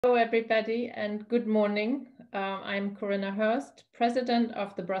Hello, everybody, and good morning. I'm Corinna Horst, President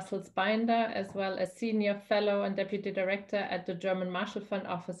of the Brussels Binder, as well as Senior Fellow and Deputy Director at the German Marshall Fund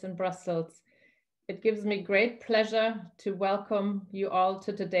office in Brussels. It gives me great pleasure to welcome you all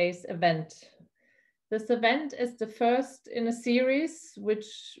to today's event. This event is the first in a series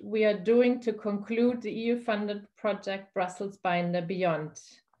which we are doing to conclude the EU-funded project Brussels Binder Beyond.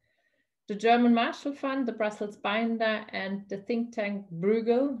 The German Marshall Fund, the Brussels Binder, and the think tank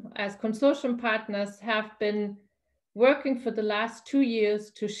Bruegel, as consortium partners, have been working for the last 2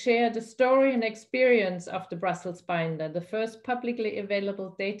 years to share the story and experience of the Brussels Binder, the first publicly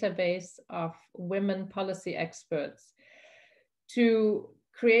available database of women policy experts, to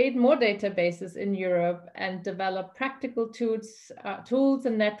create more databases in Europe and develop practical tools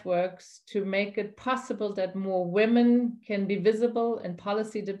and networks to make it possible that more women can be visible in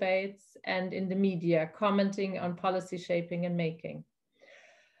policy debates and in the media, commenting on policy shaping and making.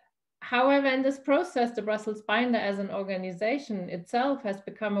 However, in this process, the Brussels Binder as an organization itself has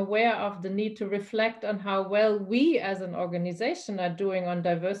become aware of the need to reflect on how well we as an organization are doing on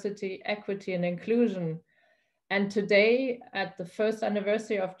diversity, equity, and inclusion. And today, at the first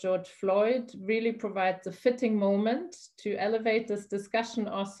anniversary of George Floyd, really provides a fitting moment to elevate this discussion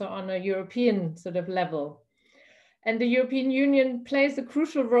also on a European sort of level. And the European Union plays a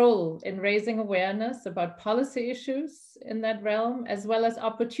crucial role in raising awareness about policy issues in that realm, as well as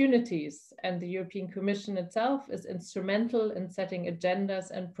opportunities. And the European Commission itself is instrumental in setting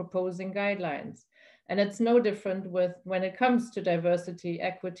agendas and proposing guidelines. And it's no different when it comes to diversity,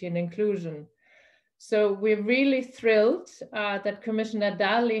 equity, and inclusion. So we're really thrilled that Commissioner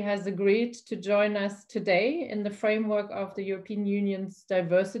Dalli has agreed to join us today in the framework of the European Union's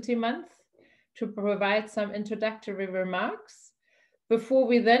Diversity Month to provide some introductory remarks before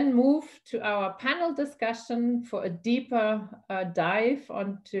we then move to our panel discussion for a deeper dive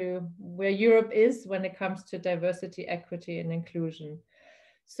onto where Europe is when it comes to diversity, equity, and inclusion.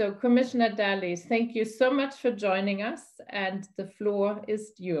 So Commissioner Dalli, thank you so much for joining us, and the floor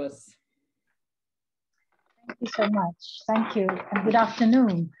is yours. Thank you so much. Thank you, and good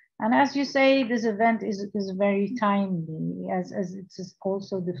afternoon. And as you say, this event is very timely, as it is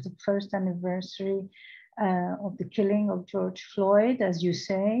also the first anniversary of the killing of George Floyd, as you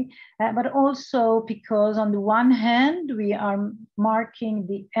say, but also because on the one hand, we are marking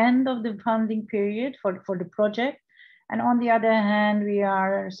the end of the funding period for the project. And on the other hand, we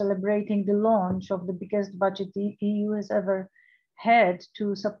are celebrating the launch of the biggest budget the EU has ever had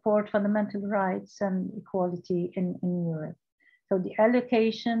to support fundamental rights and equality in Europe. So the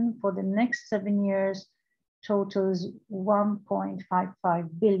allocation for the next 7 years totals 1.55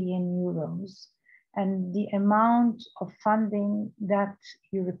 billion euros. And the amount of funding that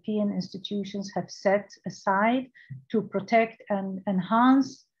European institutions have set aside to protect and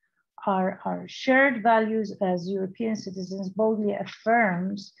enhance our shared values as European citizens boldly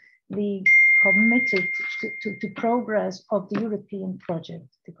affirms the committed to progress of the European project,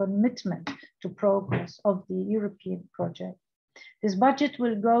 the commitment to progress of the European project. This budget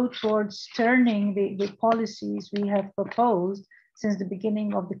will go towards turning the policies we have proposed since the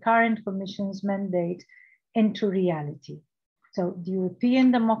beginning of the current Commission's mandate into reality. So the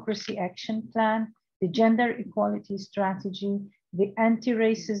European Democracy Action Plan, the Gender Equality Strategy, the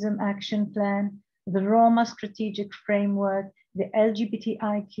Anti-Racism Action Plan, the Roma Strategic Framework, the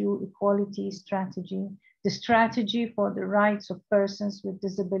LGBTIQ Equality Strategy, the Strategy for the Rights of Persons with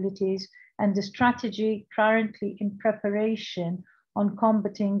Disabilities, and the strategy currently in preparation on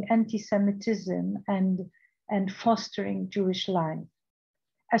combating anti-Semitism and fostering Jewish life.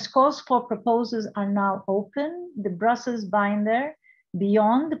 As calls for proposals are now open, the Brussels Binder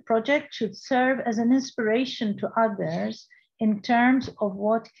Beyond the project should serve as an inspiration to others in terms of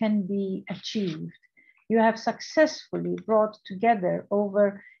what can be achieved. You have successfully brought together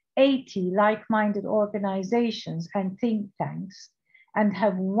over 80 like-minded organizations and think tanks and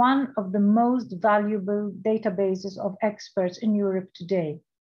have one of the most valuable databases of experts in Europe today.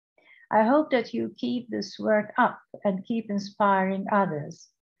 I hope that you keep this work up and keep inspiring others.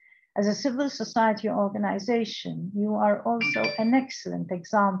 As a civil society organization, you are also an excellent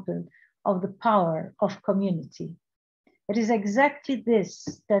example of the power of community. It is exactly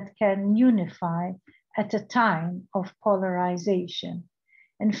this that can unify at a time of polarization.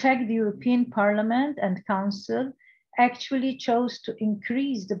 In fact, the European Parliament and Council actually chose to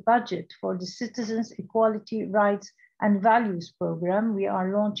increase the budget for the Citizens' Equality, Rights and Values program we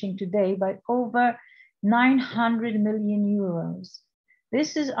are launching today by over 900 million euros.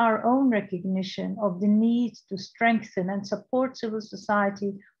 This is our own recognition of the need to strengthen and support civil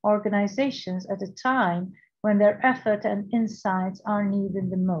society organizations at a time when their effort and insights are needed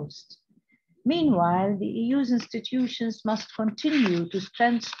the most. Meanwhile, the EU's institutions must continue to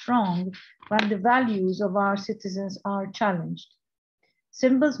stand strong when the values of our citizens are challenged.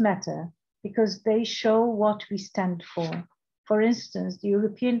 Symbols matter because they show what we stand for. For instance, the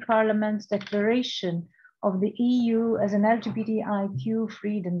European Parliament's declaration of the EU as an LGBTIQ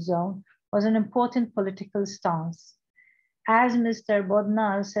freedom zone was an important political stance. As Mr.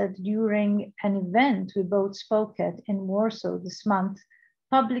 Bodnar said during an event we both spoke at in Warsaw this month,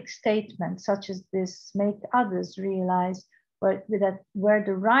 public statements such as this make others realize where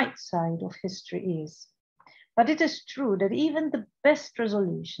the right side of history is. But it is true that even the best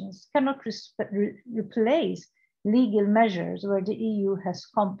resolutions cannot replace legal measures where the EU has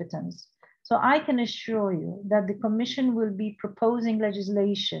competence. So I can assure you that the Commission will be proposing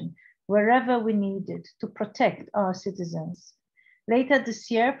legislation wherever we need it to protect our citizens. Later this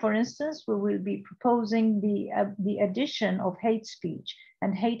year, for instance, we will be proposing the addition of hate speech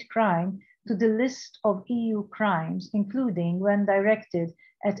and hate crime to the list of EU crimes, including when directed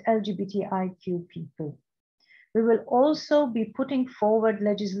at LGBTIQ people. We will also be putting forward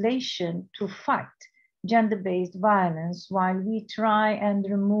legislation to fight gender-based violence while we try and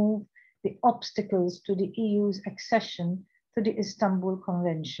remove the obstacles to the EU's accession to the Istanbul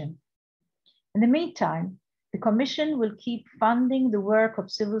Convention. In the meantime, the Commission will keep funding the work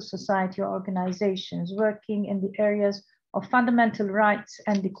of civil society organizations working in the areas of fundamental rights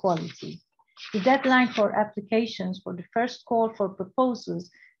and equality. The deadline for applications for the first call for proposals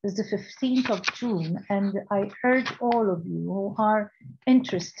is the 15th of June, and I urge all of you who are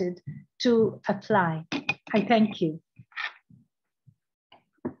interested to apply. I thank you.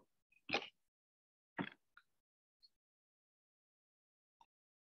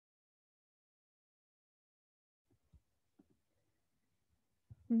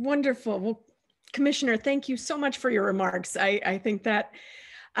 Wonderful. Well, Commissioner, thank you so much for your remarks. I think that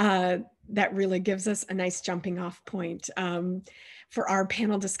that really gives us a nice jumping off point for our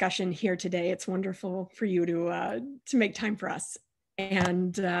panel discussion here today. It's wonderful for you to make time for us.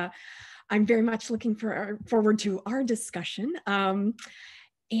 And I'm very much looking forward to our discussion. And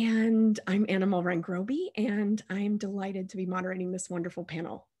I'm Anna Mulrine Grobe, and I'm delighted to be moderating this wonderful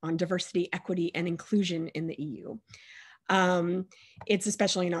panel on diversity, equity, and inclusion in the EU. It's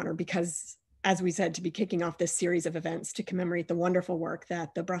especially an honor because, as we said, to be kicking off this series of events to commemorate the wonderful work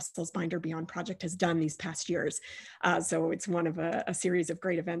that the Brussels Binder Beyond Project has done these past years. So it's one of a series of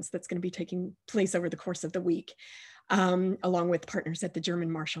great events that's going to be taking place over the course of the week, along with partners at the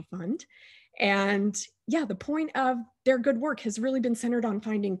German Marshall Fund. And yeah, the point of their good work has really been centered on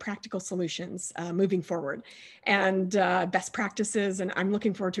finding practical solutions moving forward and best practices. And I'm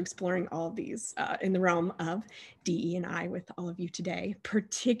looking forward to exploring all of these in the realm of DE&I with all of you today,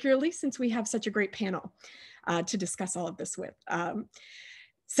 particularly since we have such a great panel to discuss all of this with.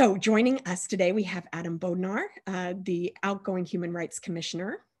 So joining us today, we have Adam Bodnar, the outgoing Human Rights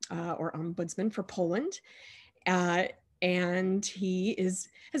Commissioner or Ombudsman for Poland. And he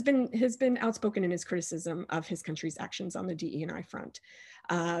has been outspoken in his criticism of his country's actions on the DE&I front.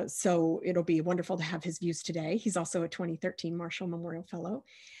 So it'll be wonderful to have his views today. He's also a 2013 Marshall Memorial Fellow.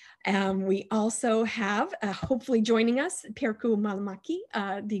 We also have, hopefully joining us, Pirkko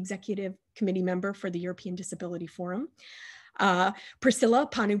Mahlamaki, the Executive Committee member for the European Disability Forum.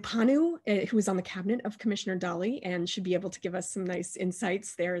 Presilia Mpanu, who is on the cabinet of Commissioner Dalli and should be able to give us some nice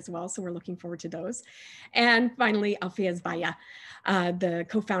insights there as well. So we're looking forward to those. And finally, Alfiaz Vaiya, the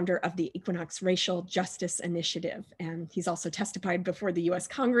co-founder of the Equinox Racial Justice Initiative. And he's also testified before the US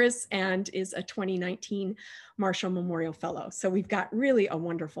Congress and is a 2019 Marshall Memorial Fellow. So we've got really a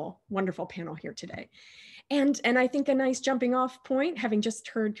wonderful, wonderful panel here today. And I think a nice jumping off point, having just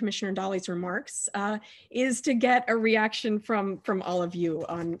heard Commissioner Dalli's remarks, is to get a reaction from all of you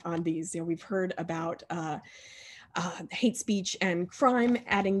on these. You know, we've heard about hate speech and crime,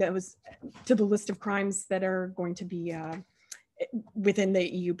 adding those to the list of crimes that are going to be within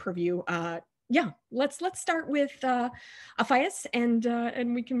the EU purview. Yeah, let's start with Alfiaz,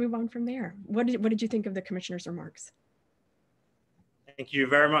 and we can move on from there. What did you think of the Commissioner's remarks? Thank you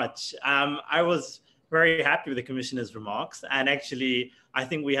very much. I was very happy with the Commissioner's remarks. And actually, I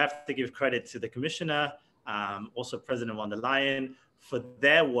think we have to give credit to the Commissioner, also President von der Leyen, for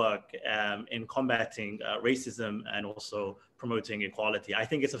their work in combating racism and also promoting equality. I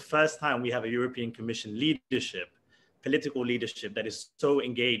think it's the first time we have a European Commission leadership, political leadership that is so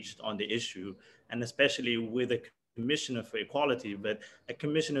engaged on the issue, and especially with a Commissioner for Equality, but a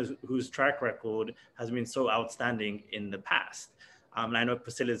Commissioner whose track record has been so outstanding in the past. And I know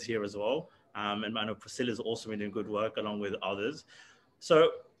Presilia is here as well. And I know Presilia has also been doing good work along with others.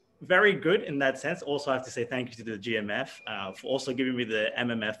 So very good in that sense. Also, I have to say thank you to the GMF for also giving me the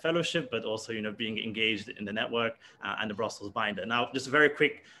MMF fellowship, but also, being engaged in the network and the Brussels binder. Now, just a very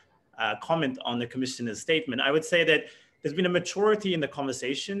quick comment on the commissioner's statement. I would say that there's been a maturity in the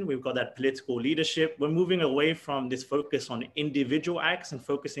conversation. We've got that political leadership. We're moving away from this focus on individual acts and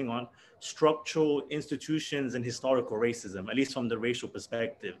focusing on structural institutions and historical racism, at least from the racial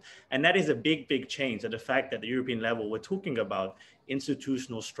perspective. And that is a big, big change. And the fact that at the European level, we're talking about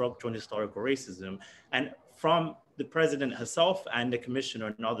institutional, structural, and historical racism, and from the president herself and the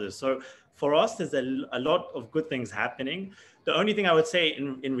commissioner and others. So for us, there's a lot of good things happening. The only thing I would say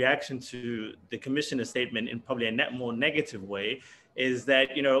in reaction to the commissioner's statement in probably a more negative way is that,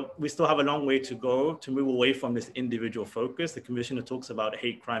 we still have a long way to go to move away from this individual focus. The commissioner talks about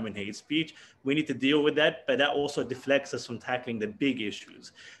hate crime and hate speech. We need to deal with that, but that also deflects us from tackling the big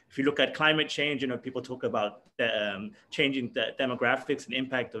issues. If you look at climate change, people talk about changing the demographics and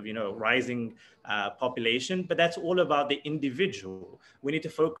impact of, rising population, but that's all about the individual. We need to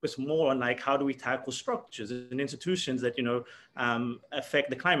focus more on how do we tackle structures and institutions that, affect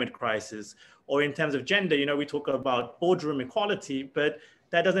the climate crisis. Or in terms of gender, we talk about boardroom equality, but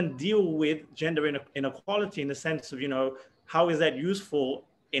that doesn't deal with gender inequality in the sense of, how is that useful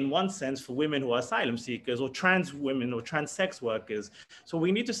in one sense for women who are asylum seekers or trans women or trans sex workers. So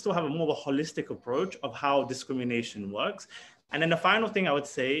we need to still have a more of a holistic approach of how discrimination works. And then the final thing I would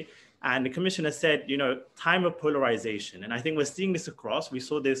say, and the commissioner said, time of polarization. And I think we're seeing this across. We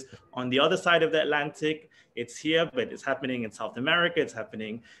saw this on the other side of the Atlantic. It's here, but it's happening in South America. It's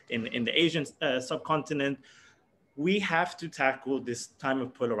happening in the Asian subcontinent. We have to tackle this time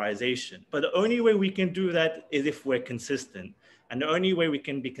of polarization. But the only way we can do that is if we're consistent. And the only way we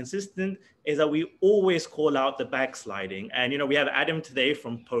can be consistent is that we always call out the backsliding. And, we have Adam today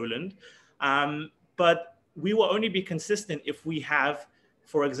from Poland, but we will only be consistent if we have,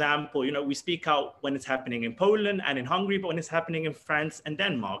 for example, we speak out when it's happening in Poland and in Hungary, but when it's happening in France and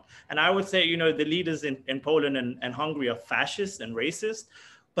Denmark. And I would say, the leaders in Poland and Hungary are fascist and racist.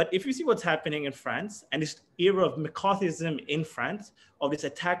 But if you see what's happening in France and this era of McCarthyism in France, of this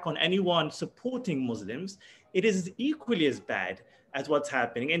attack on anyone supporting Muslims, it is equally as bad as what's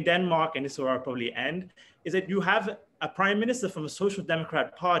happening in Denmark, and this is where I'll probably end, is that you have a prime minister from a social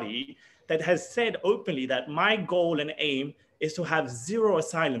democrat party that has said openly that my goal and aim is to have 0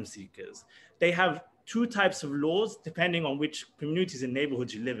 asylum seekers. They have 2 types of laws depending on which communities and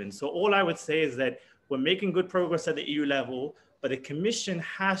neighborhoods you live in. So all I would say is that we're making good progress at the EU level, but the Commission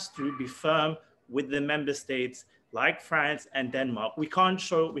has to be firm with the member states like France and Denmark. We can't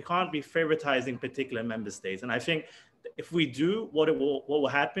be favoritizing particular member states. And I think if we do, what will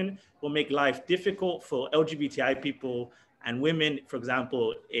happen will make life difficult for LGBTI people and women, for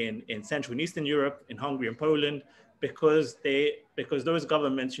example, in Central and Eastern Europe, in Hungary and Poland, because those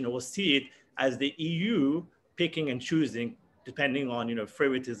governments, will see it as the EU picking and choosing depending on,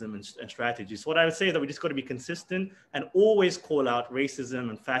 favoritism and strategy. So what I would say is that we just got to be consistent and always call out racism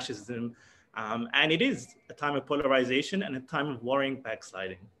and fascism. And it is a time of polarization and a time of worrying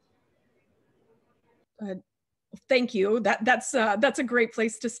backsliding. Thank you. That's a great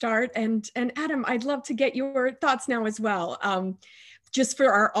place to start. And Adam, I'd love to get your thoughts now as well. Just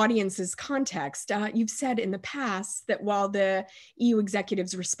for our audience's context, you've said in the past that while the EU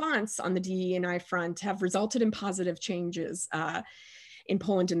executive's response on the DE&I front have resulted in positive changes in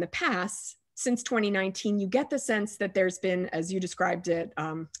Poland in the past, since 2019, you get the sense that there's been, as you described it,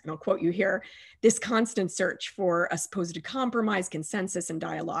 and I'll quote you here, this constant search for a supposed compromise, consensus, and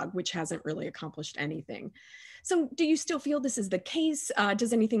dialogue, which hasn't really accomplished anything. So do you still feel this is the case?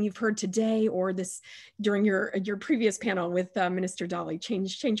 Does anything you've heard today or this during your previous panel with Minister Dalli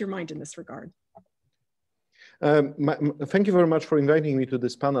change your mind in this regard? Thank you very much for inviting me to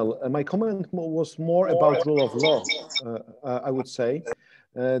this panel. My comment was more about rule of law, I would say,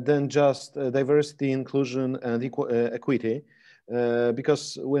 than just diversity, inclusion, and equity.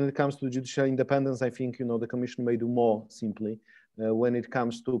 Because when it comes to judicial independence, I think the Commission may do more simply when it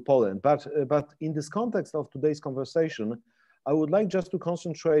comes to Poland. But in this context of today's conversation, I would like just to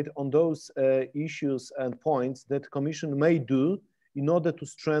concentrate on those issues and points that Commission may do in order to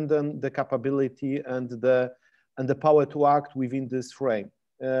strengthen the capability and the power to act within this frame.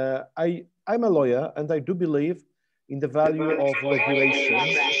 I'm a lawyer, and I do believe in the value of regulation,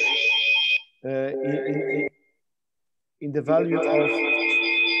 in the value of,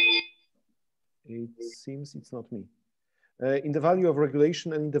 it seems it's not me, in the value of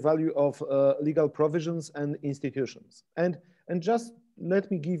regulation and in the value of legal provisions and institutions. And just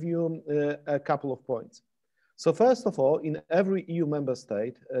let me give you a couple of points. So first of all, in every EU member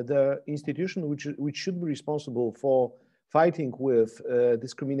state, the institution which should be responsible for fighting with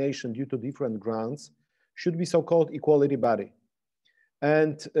discrimination due to different grounds should be so-called equality body.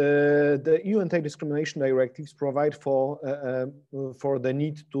 And the EU anti-discrimination directives provide for the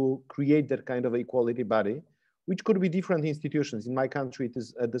need to create that kind of equality body, which could be different institutions. In my country, it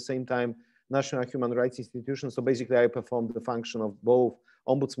is at the same time national human rights institutions. So basically, I perform the function of both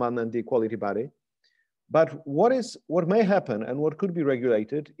ombudsman and the equality body. But what may happen and what could be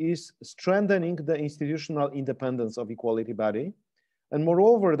regulated is strengthening the institutional independence of equality body. And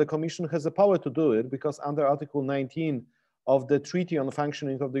moreover, the Commission has the power to do it because under Article 19 of the Treaty on the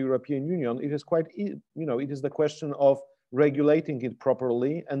Functioning of the European Union, it is quite, it is the question of regulating it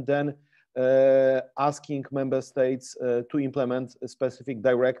properly and then asking member states to implement a specific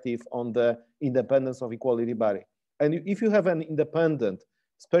directive on the independence of equality body. And if you have an independent,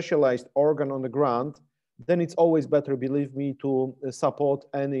 specialized organ on the ground, then it's always better, believe me, to support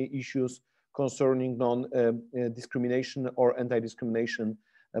any issues concerning non-discrimination or anti-discrimination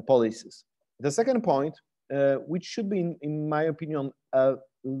policies. The second point, which should be, in my opinion, a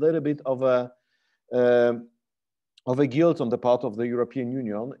little bit of a guilt on the part of the European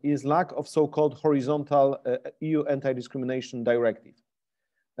Union, is lack of so-called horizontal EU anti-discrimination directive.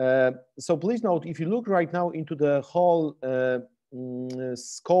 So please note, if you look right now into the whole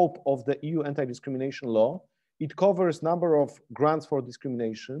scope of the EU anti-discrimination law, it covers number of grounds for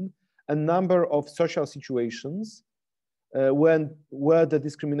discrimination, a number of social situations where the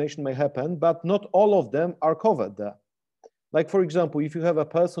discrimination may happen, but not all of them are covered there. Like, for example, if you have a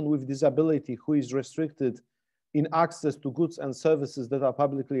person with disability who is restricted in access to goods and services that are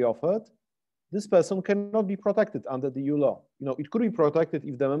publicly offered, this person cannot be protected under the EU law. It could be protected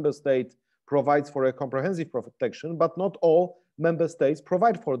if the member state provides for a comprehensive protection, but not all member states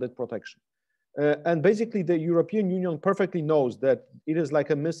provide for that protection. And basically, the European Union perfectly knows that it is like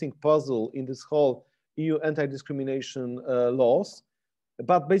a missing puzzle in this whole EU anti-discrimination laws,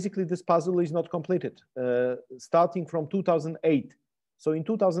 but basically this puzzle is not completed, starting from 2008. So in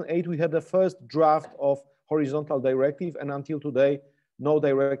 2008, we had the first draft of horizontal directive, and until today, no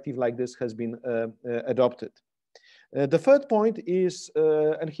directive like this has been adopted. The third point is,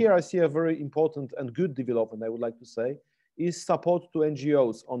 and here I see a very important and good development, I would like to say, is support to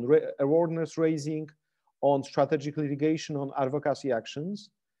NGOs on awareness raising, on strategic litigation, on advocacy actions.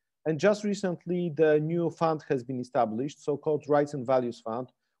 And just recently, the new fund has been established, so-called Rights and Values Fund,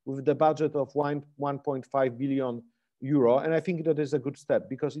 with the budget of 1.5 billion euro. And I think that is a good step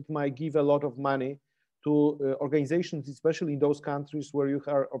because it might give a lot of money to organizations, especially in those countries where you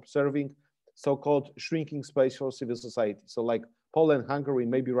are observing so-called shrinking space for civil society. So like Poland, Hungary,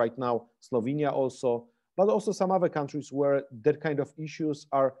 maybe right now, Slovenia also, but also some other countries where that kind of issues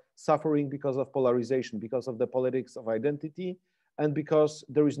are suffering because of polarization, because of the politics of identity, and because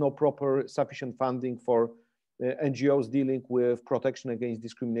there is no proper sufficient funding for NGOs dealing with protection against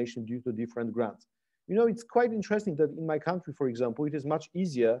discrimination due to different grants. It's quite interesting that in my country, for example, it is much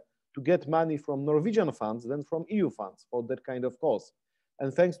easier to get money from Norwegian funds than from EU funds for that kind of cause.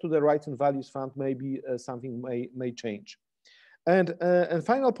 And thanks to the Rights and Values Fund, maybe something may change. And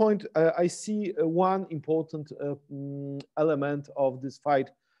final point, I see one important element of this fight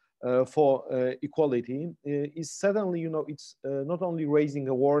for equality is suddenly, it's not only raising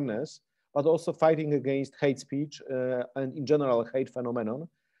awareness, but also fighting against hate speech and in general hate phenomenon.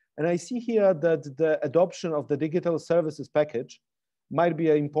 And I see here that the adoption of the digital services package might be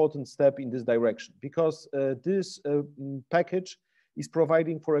an important step in this direction because this package is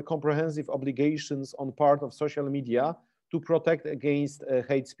providing for a comprehensive obligations on part of social media to protect against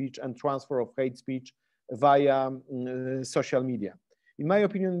hate speech and transfer of hate speech via social media. In my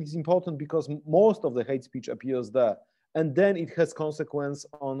opinion, it's important because most of the hate speech appears there, and then it has consequence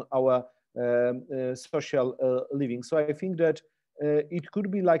on our social living. So I think that it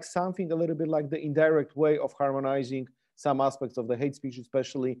could be like something a little bit like the indirect way of harmonizing some aspects of the hate speech,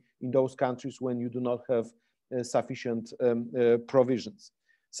 especially in those countries when you do not have sufficient provisions.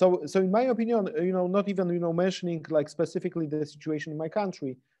 So in my opinion, not even mentioning like specifically the situation in my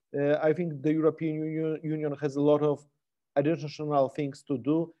country, I think the European Union has a lot of additional things to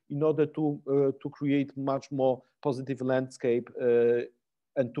do in order to create much more positive landscape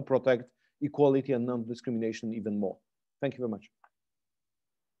and to protect equality and non-discrimination even more. Thank you very much.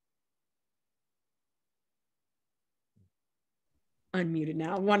 Unmuted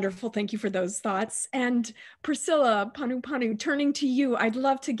now. Wonderful. Thank you for those thoughts. And Priscilla, Mpanu, turning to you, I'd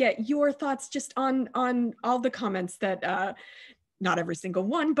love to get your thoughts just on all the comments that, not every single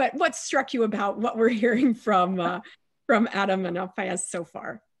one, but what struck you about what we're hearing from Adam and Alfiaz so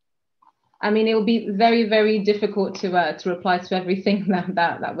far? I mean, it will be very, very difficult to reply to everything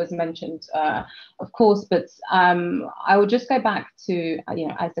that was mentioned, of course. But I will just go back to, you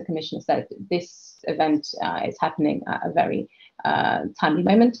know, as the Commissioner said, this event is happening at a very timely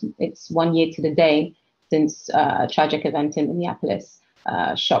moment. It's 1 year to the day since a tragic event in Minneapolis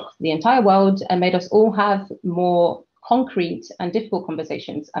shocked the entire world and made us all have more concrete and difficult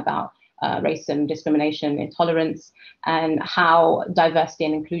conversations about racism, discrimination, intolerance, and how diversity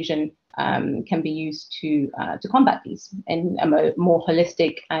and inclusion can be used to combat these in a more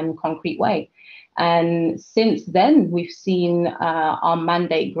holistic and concrete way. And since then, we've seen our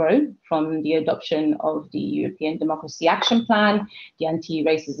mandate grow from the adoption of the European Democracy Action Plan, the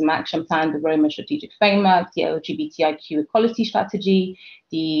Anti-Racism Action Plan, the Roma Strategic Framework, the LGBTIQ Equality Strategy,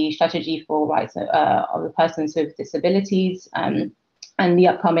 the Strategy for Rights of Persons with Disabilities, and the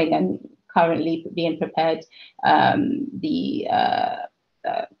upcoming and currently being prepared, the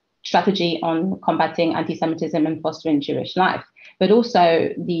strategy on combating anti-Semitism and fostering Jewish life, but also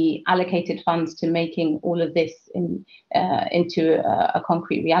the allocated funds to making all of this into a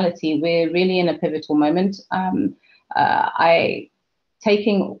concrete reality. We're really in a pivotal moment.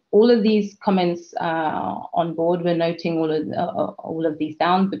 Taking all of these comments on board, we're noting all of these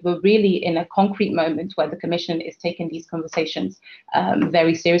down, but we're really in a concrete moment where the Commission is taking these conversations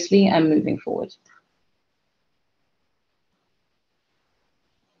very seriously and moving forward.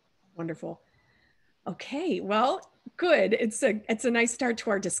 Wonderful. Okay, well, good. It's a nice start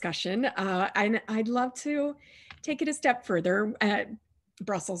to our discussion. And I'd love to take it a step further.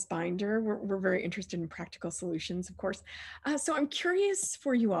 Brussels binder, we're very interested in practical solutions, of course. So I'm curious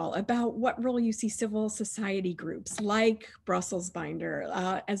for you all about what role you see civil society groups like Brussels binder,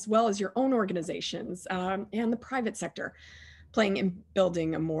 as well as your own organizations and the private sector playing in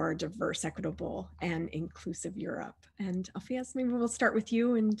building a more diverse, equitable, and inclusive Europe. And Alfiaz, maybe we'll start with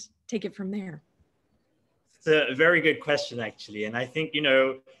you and take it from there. It's a very good question, actually. And I think, you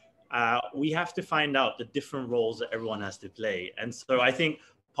know, we have to find out the different roles that everyone has to play. And so I think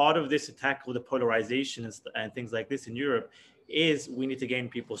part of this to tackle the polarization and things like this in Europe is we need to gain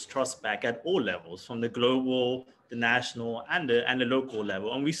people's trust back at all levels, from the global, the national, and the local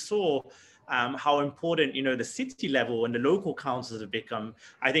level. And we saw how important, you know, the city level and the local councils have become.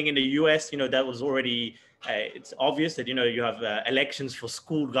 I think in the US, you know, that was already, it's obvious that, you know, you have elections for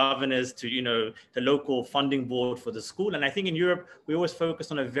school governors to, you know, the local funding board for the school. And I think in Europe, we always focus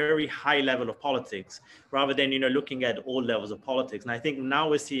on a very high level of politics rather than, you know, looking at all levels of politics. And I think now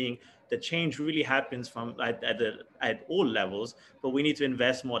we're seeing the change really happens from at all levels, but we need to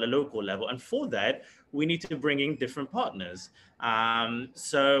invest more at a local level. And for that, we need to bring in different partners.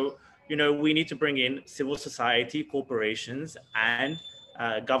 So, you know, we need to bring in civil society, corporations, and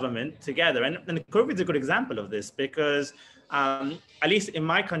government together. And COVID is a good example of this because at least in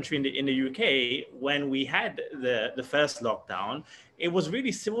my country, in the UK, when we had the first lockdown, it was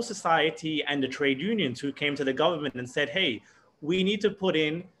really civil society and the trade unions who came to the government and said, hey, we need to put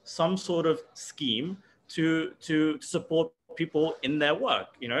in some sort of scheme to support people in their work,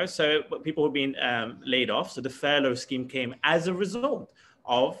 you know, so people who've been laid off. So the furlough scheme came as a result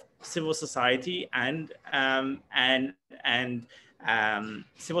of civil society and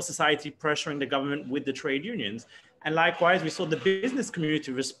civil society pressuring the government with the trade unions. And likewise, we saw the business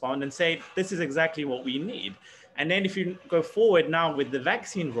community respond and say, this is exactly what we need. And then if you go forward now with the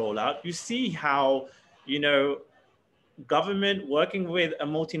vaccine rollout, you see how, you know, government working with a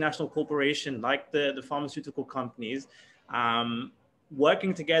multinational corporation like the pharmaceutical companies,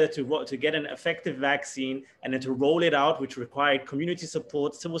 working together to get an effective vaccine and then to roll it out, which required community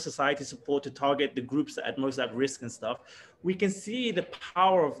support, civil society support to target the groups at most at risk and stuff. We can see the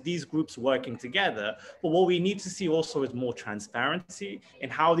power of these groups working together. But what we need to see also is more transparency in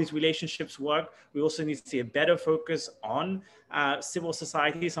how these relationships work. We also need to see a better focus on civil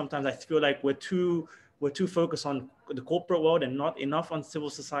society. Sometimes I feel like we're too focused on the corporate world and not enough on civil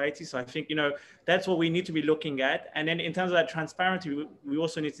society. So I think, you know, that's what we need to be looking at. And then in terms of that transparency, we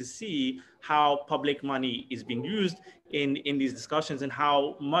also need to see how public money is being used in these discussions and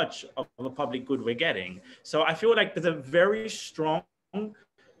how much of a public good we're getting. So I feel like there's a very strong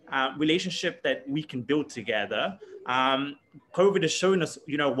relationship that we can build together. COVID has shown us,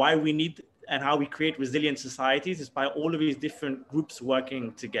 you know, why we need and how we create resilient societies is by all of these different groups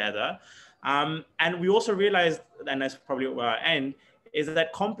working together. And we also realized, and that's probably where I end, is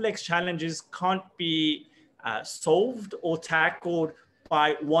that complex challenges can't be solved or tackled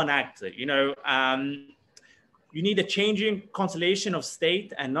by one actor. You know, you need a changing constellation of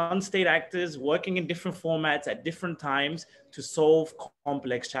state and non-state actors working in different formats at different times to solve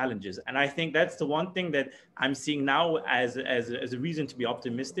complex challenges. And I think that's the one thing that I'm seeing now as a reason to be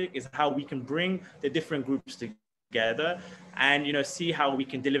optimistic, is how we can bring the different groups together and, you know, see how we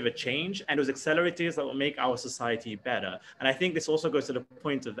can deliver change and those accelerators that will make our society better. And I think this also goes to the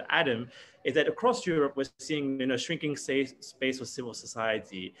point of Adam, is that across Europe, we're seeing, you know, shrinking space for civil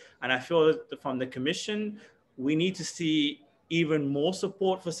society. And I feel that from the Commission, we need to see even more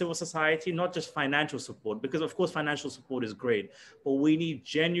support for civil society, not just financial support, because of course financial support is great, but we need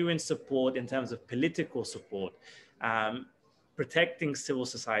genuine support in terms of political support, protecting civil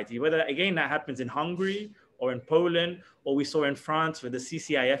society, whether again that happens in Hungary or in Poland, or we saw in France with the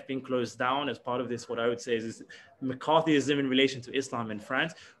CCIF being closed down as part of this, what I would say is McCarthyism in relation to Islam in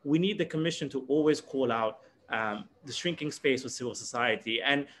France. We need the Commission to always call out the shrinking space for civil society.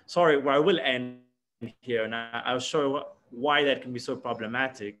 And sorry, where I will end here, and I'll show why that can be so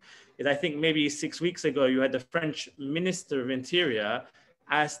problematic, is I think maybe 6 weeks ago, you had the French Minister of Interior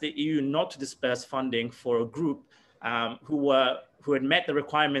ask the EU not to disperse funding for a group who had met the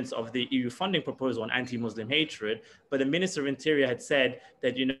requirements of the EU funding proposal on anti-Muslim hatred, but the Minister of Interior had said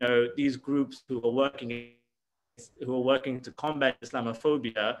that, you know, these groups who are working to combat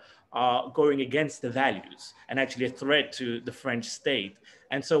Islamophobia are going against the values and actually a threat to the French state.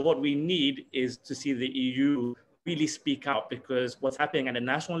 And so what we need is to see the EU really speak out, because what's happening at the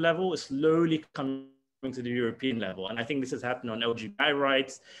national level is slowly coming to the European level. And I think this has happened on LGBTI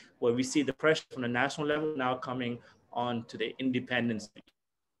rights, where we see the pressure from the national level now coming on to the independence of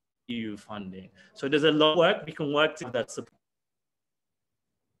EU funding. So there's a lot of work we can work to that support.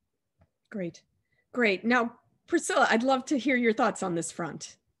 Great, great. Now, Priscilla, I'd love to hear your thoughts on this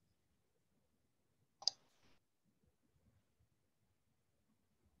front.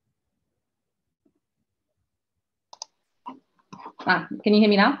 Can you hear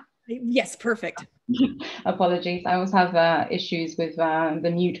me now? Yes, perfect. Apologies, I always have issues with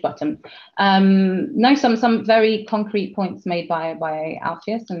the mute button. No, some very concrete points made by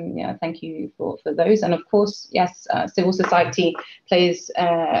Alfiaz, and yeah, thank you for those. And of course, yes, civil society plays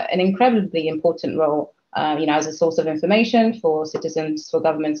an incredibly important role, you know, as a source of information for citizens, for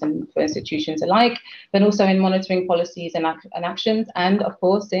governments, and for institutions alike, but also in monitoring policies and actions, and of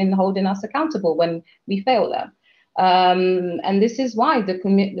course in holding us accountable when we fail there. And this is why the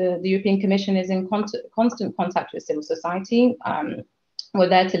European Commission is in constant contact with civil society. We're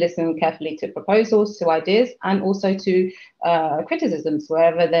there to listen carefully to proposals, to ideas, and also to criticisms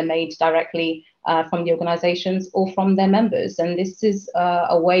wherever they're made directly from the organizations or from their members. And this is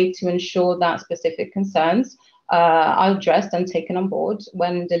a way to ensure that specific concerns are addressed and taken on board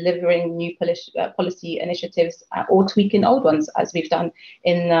when delivering new policy initiatives or tweaking old ones, as we've done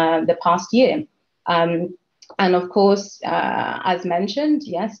in the past year. And of course, as mentioned,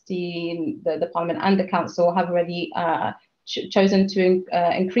 yes, the Parliament and the Council have already chosen to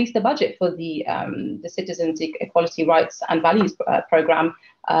increase the budget for the Citizens' Equality, Rights and Values programme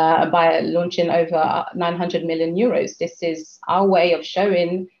by launching over 900 million euros. This is our way of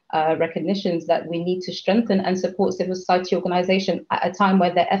showing recognitions that we need to strengthen and support civil society organisations at a time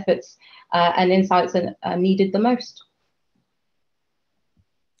where their efforts and insights are needed the most.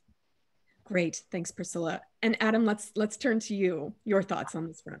 Great, thanks, Priscilla. And Adam, let's turn to you. Your thoughts on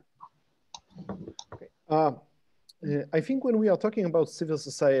this front. Okay. I think when we are talking about civil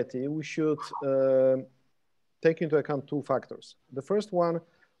society, we should take into account two factors. The first one,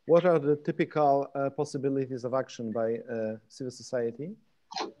 what are the typical possibilities of action by civil society?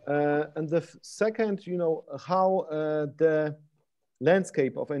 And the second, you know, how the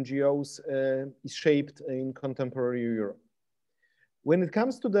landscape of NGOs is shaped in contemporary Europe. When it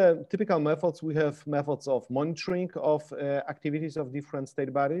comes to the typical methods, we have methods of monitoring of activities of different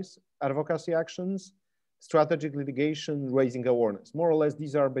state bodies, advocacy actions, strategic litigation, raising awareness. More or less,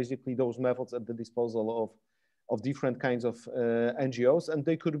 these are basically those methods at the disposal of different kinds of NGOs, and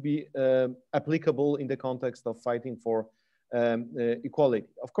they could be applicable in the context of fighting for equality.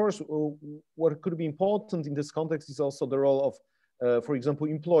 Of course, what could be important in this context is also the role of, for example,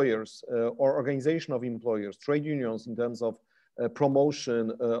 employers or organization of employers, trade unions in terms of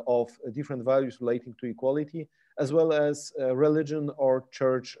promotion of different values relating to equality, as well as religion or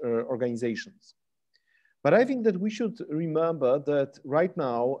church organizations. But I think that we should remember that right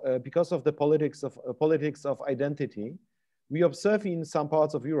now, because of the politics of identity, we observe in some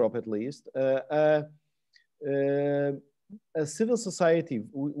parts of Europe, at least, a civil society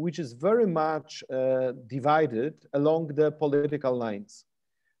which is very much divided along the political lines.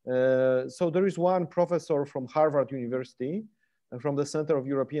 So there is one professor from Harvard University, from the Center of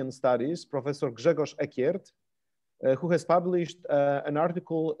European Studies, Professor Grzegorz Ekiert, who has published an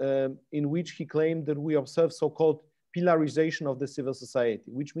article in which he claimed that we observe so-called pillarization of the civil society,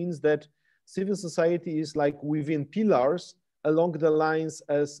 which means that civil society is like within pillars along the lines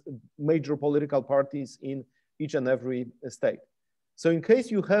as major political parties in each and every state. So in case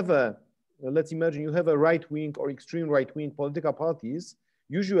you have a, let's imagine you have a right-wing or extreme right-wing political parties,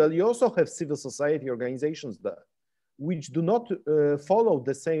 usually you also have civil society organizations there, which do not follow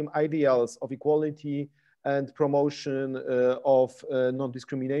the same ideals of equality and promotion of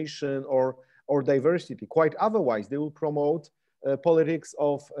non-discrimination or diversity. Quite otherwise, they will promote politics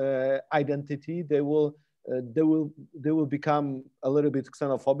of identity. They will become a little bit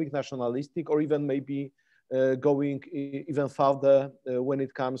xenophobic, nationalistic, or even maybe going even further when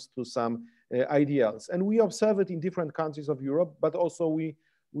it comes to some ideals. And we observe it in different countries of Europe, but also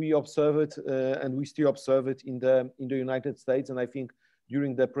we observe it and we still observe it in the United States. And I think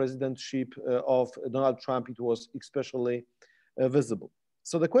during the presidency of Donald Trump, it was especially visible.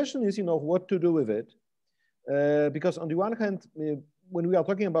 So the question is, what to do with it? Because on the one hand, when we are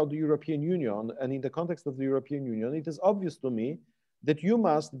talking about the European Union and in the context of the European Union, it is obvious to me that you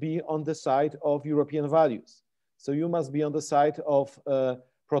must be on the side of European values. So you must be on the side of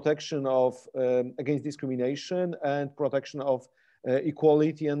protection of against discrimination and protection of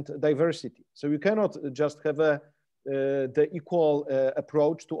equality and diversity. So you cannot just have the equal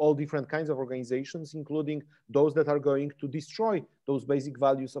approach to all different kinds of organizations, including those that are going to destroy those basic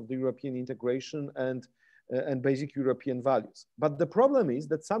values of the European integration and basic European values. But the problem is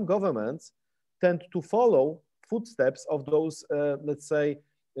that some governments tend to follow footsteps of those, let's say,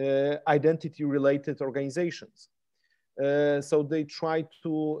 identity-related organizations. So they try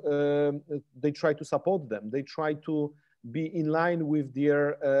to support them. They try to be in line with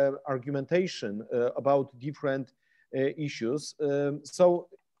their argumentation about different issues. So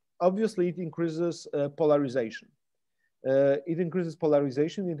obviously it increases polarization. It increases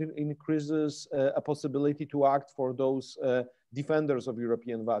polarization, it increases a possibility to act for those defenders of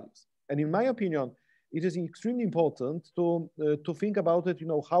European values. And in my opinion, it is extremely important to think about it,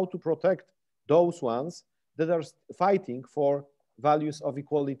 how to protect those ones that are fighting for values of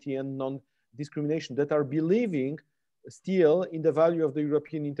equality and non-discrimination, that are believing still in the value of the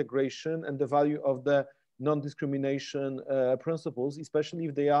European integration and the value of the non-discrimination principles, especially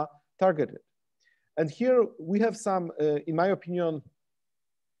if they are targeted. And here we have some, in my opinion,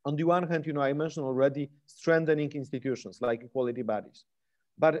 on the one hand, I mentioned already strengthening institutions like equality bodies.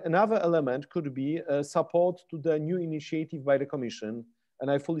 But another element could be support to the new initiative by the Commission, and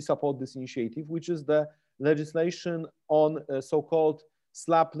I fully support this initiative, which is the legislation on so-called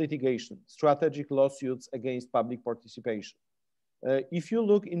SLAP litigation, strategic lawsuits against public participation. If you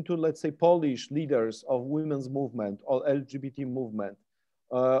look into, let's say, Polish leaders of women's movement or LGBT movement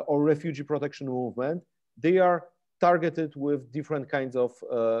or refugee protection movement, they are targeted with different kinds of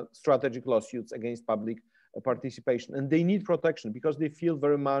strategic lawsuits against public participation, and they need protection because they feel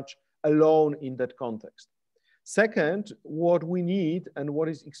very much alone in that context. Second, what we need and what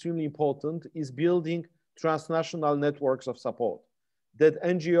is extremely important is building transnational networks of support, that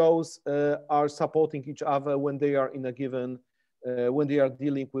NGOs are supporting each other when they are in a given, when they are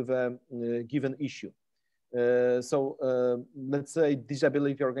dealing with a given issue. So let's say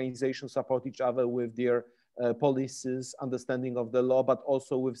disability organizations support each other with their policies, understanding of the law, but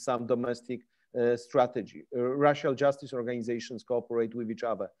also with some domestic strategy. Racial justice organizations cooperate with each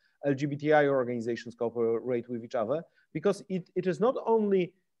other. LGBTI organizations cooperate with each other, because it is not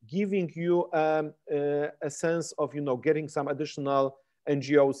only giving you a sense of getting some additional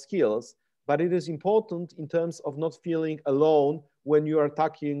NGO skills, but it is important in terms of not feeling alone when you are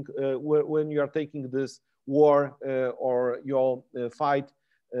taking this war or your fight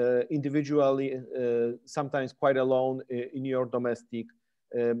individually, sometimes quite alone in your domestic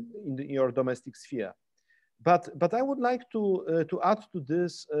sphere. But I would like to add to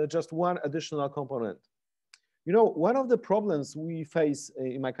this just one additional component. One of the problems we face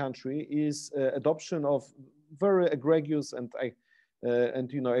in my country is adoption of very egregious, and I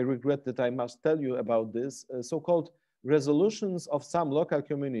regret that I must tell you about this, so-called resolutions of some local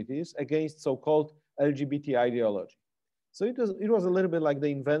communities against so-called LGBT ideology. So it was a little bit like the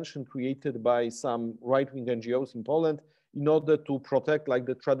invention created by some right-wing NGOs in Poland in order to protect like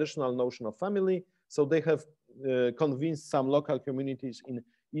the traditional notion of family. So they have convinced some local communities in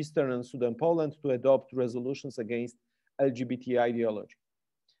Eastern and Southern Poland to adopt resolutions against LGBT ideology.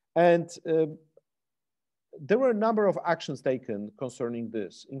 And there were a number of actions taken concerning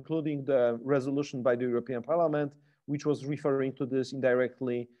this, including the resolution by the European Parliament, which was referring to this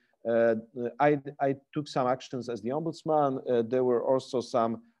indirectly. I took some actions as the ombudsman. There were also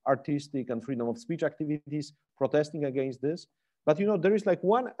some artistic and freedom of speech activities, protesting against this. But there is like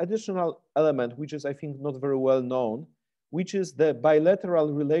one additional element, which is, I think, not very well known, which is the bilateral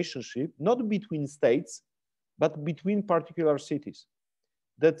relationship, not between states, but between particular cities.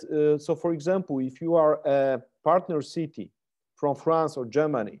 So for example, if you are a partner city from France or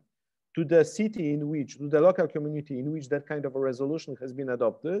Germany to the city to the local community in which that kind of a resolution has been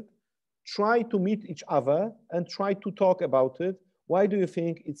adopted, try to meet each other and try to talk about it. Why do you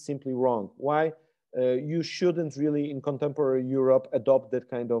think it's simply wrong? Why you shouldn't really in contemporary Europe adopt that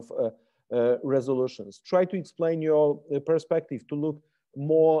kind of resolutions? Try to explain your perspective, to look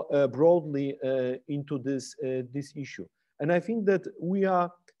more broadly into this issue. And I think that we are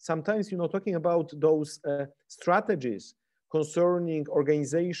sometimes, talking about those strategies concerning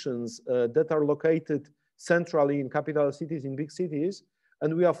organizations that are located centrally in capital cities, in big cities, and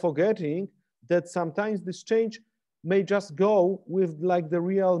we are forgetting that sometimes this change may just go with like the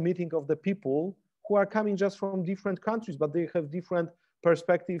real meeting of the people who are coming just from different countries, but they have different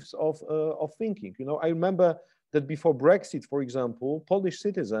perspectives of thinking. I remember that before Brexit, for example, Polish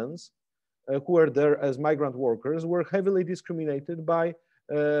citizens who were there as migrant workers were heavily discriminated by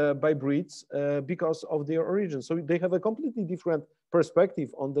Brits because of their origin. So they have a completely different perspective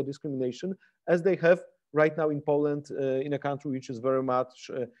on the discrimination as they have right now in Poland, in a country which is very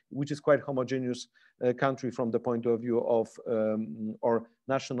much, which is quite homogeneous country from the point of view of or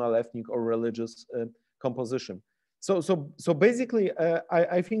national, ethnic, or religious composition. So basically,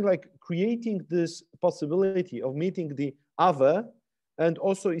 I think like creating this possibility of meeting the other and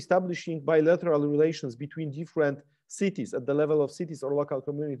also establishing bilateral relations between different cities at the level of cities or local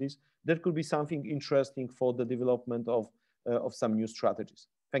communities, that could be something interesting for the development of some new strategies.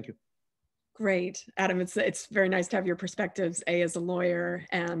 Thank you. Great, Adam. It's very nice to have your perspectives, A, as a lawyer,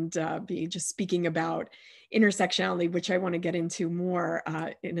 and B, just speaking about intersectionality, which I want to get into more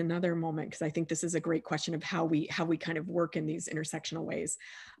in another moment, because I think this is a great question of how we kind of work in these intersectional ways.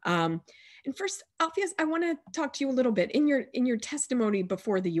 And first, Alfiaz, I want to talk to you a little bit. In your testimony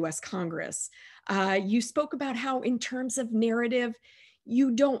before the U.S. Congress, you spoke about how, in terms of narrative,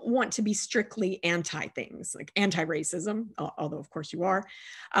 you don't want to be strictly anti-things, like anti-racism, although of course you are,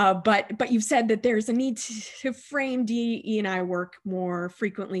 but you've said that there's a need to frame DE&I work more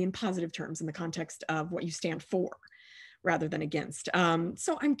frequently in positive terms in the context of what you stand for rather than against.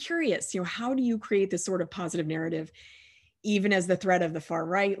 So I'm curious, how do you create this sort of positive narrative, even as the threat of the far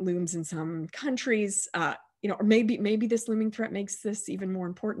right looms in some countries, or maybe this looming threat makes this even more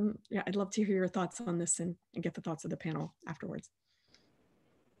important? Yeah, I'd love to hear your thoughts on this and get the thoughts of the panel afterwards.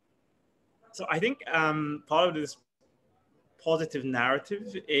 So I think part of this positive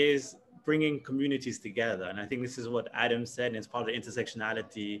narrative is bringing communities together. And I think this is what Adam said, and it's part of the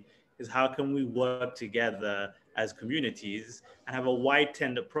intersectionality, is how can we work together as communities and have a wide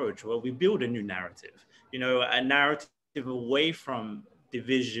tent approach where we build a new narrative, a narrative away from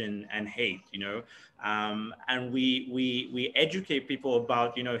division and hate, and we educate people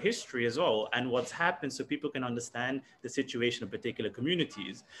about, history as well and what's happened, so people can understand the situation of particular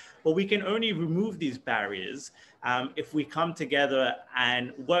communities. But we can only remove these barriers if we come together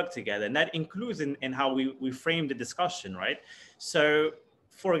and work together. And that includes in how we frame the discussion, right? So,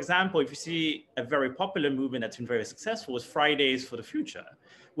 for example, if you see a very popular movement that's been very successful is Fridays for the Future,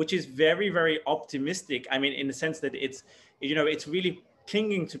 which is very, very optimistic. I mean, in the sense that it's really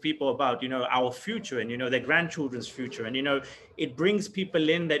clinging to people about, our future and, their grandchildren's future. And, it brings people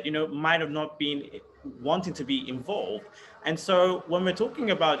in that, might have not been wanting to be involved. And so when we're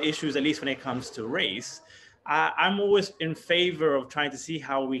talking about issues, at least when it comes to race, I'm always in favor of trying to see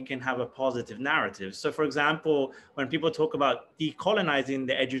how we can have a positive narrative. So for example, when people talk about decolonizing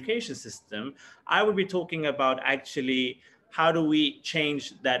the education system, I would be talking about actually how do we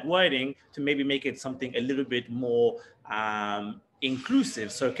change that wording to maybe make it something a little bit more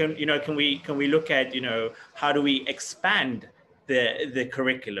inclusive. So can we look at, how do we expand the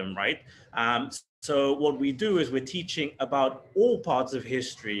curriculum, right? So what we do is we're teaching about all parts of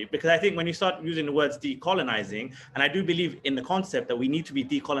history, because I think when you start using the words decolonizing, and I do believe in the concept that we need to be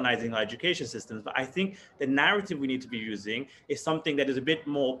decolonizing our education systems, but I think the narrative we need to be using is something that is a bit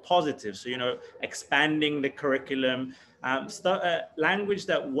more positive. So, expanding the curriculum, language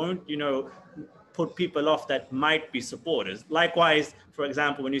that won't, put people off that might be supporters. Likewise, for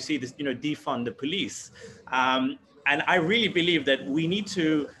example, when you see this, defund the police. And I really believe that we need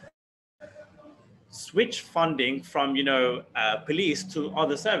to switch funding from, police to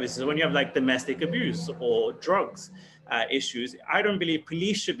other services. When you have like domestic abuse or drugs issues, I don't believe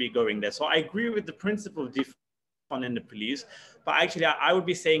police should be going there. So I agree with the principle of defunding the police, but actually I would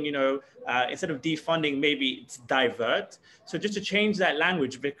be saying, you know, instead of defunding, maybe it's divert. So just to change that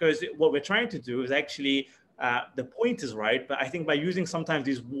language, because what we're trying to do is actually, the point is right, but I think by using sometimes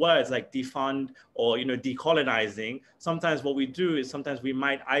these words like defund or, you know, decolonizing, sometimes what we do is sometimes we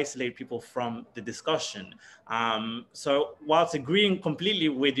might isolate people from the discussion. So whilst agreeing completely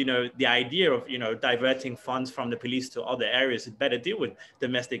with, you know, the idea of, you know, diverting funds from the police to other areas to better deal with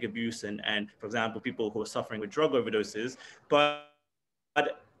domestic abuse and for example, people who are suffering with drug overdoses, but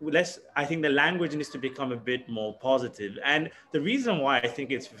I think the language needs to become a bit more positive. And the reason why I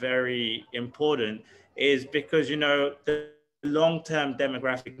think it's very important is because, you know, the long-term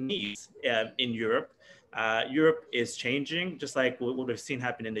demographic needs in Europe, Europe is changing, just like what we've seen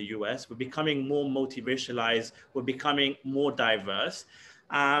happen in the US. We're becoming more multiracialized, we're becoming more diverse.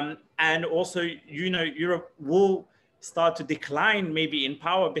 And also, you know, Europe will start to decline maybe in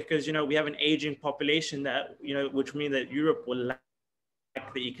power because, you know, we have an aging population that, you know, which means that Europe will lack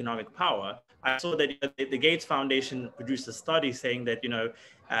the economic power. I saw that the Gates Foundation produced a study saying that, you know,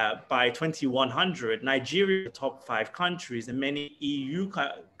 by 2100, Nigeria, the top 5 countries, and many EU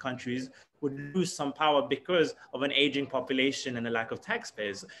countries would lose some power because of an aging population and a lack of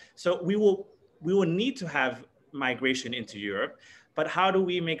taxpayers. So we will need to have migration into Europe. But how do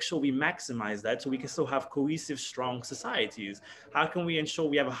we make sure we maximize that so we can still have cohesive, strong societies? How can we ensure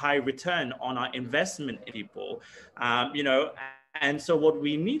we have a high return on our investment in people? You know, and so what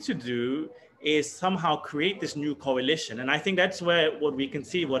we need to do is somehow create this new coalition. And I think that's where what we can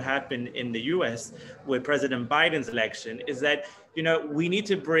see what happened in the US with President Biden's election is that, you know, we need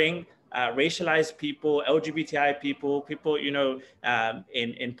to bring racialized people, LGBTI people, you know,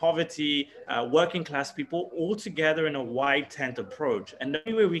 in poverty, working class people, all together in a wide tent approach. And the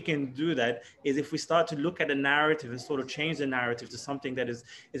only way we can do that is if we start to look at the narrative and sort of change the narrative to something that is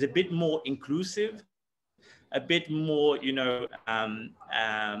a bit more inclusive, a bit more, you know,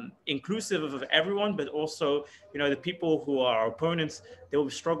 inclusive of everyone, but also, you know, the people who are our opponents, they will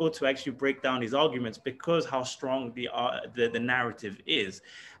struggle to actually break down these arguments because how strong the narrative is.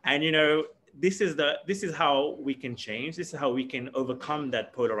 And, you know, this is how we can change. This is how we can overcome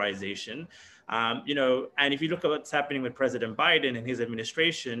that polarization. You know, and if you look at what's happening with President Biden and his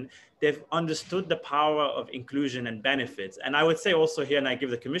administration, they've understood the power of inclusion and benefits. And I would say also here, and I give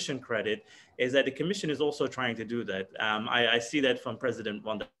the Commission credit, is that the Commission is also trying to do that. I see that from President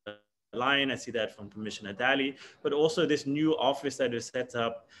von der Leyen, I see that from Commissioner Dalli, but also this new office that is set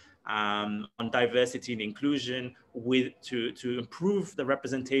up on diversity and inclusion to improve the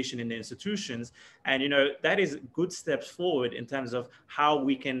representation in the institutions. And, you know, that is good steps forward in terms of how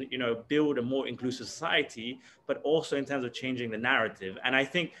we can, you know, build a more inclusive society, but also in terms of changing the narrative. And I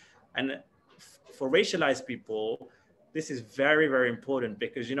think, and for racialized people, this is very, very important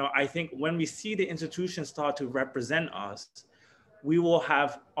because, you know, I think when we see the institutions start to represent us, we will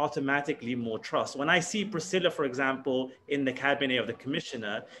have automatically more trust. When I see Presilia, for example, in the cabinet of the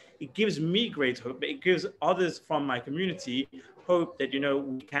commissioner, it gives me great hope. It gives others from my community hope that, you know,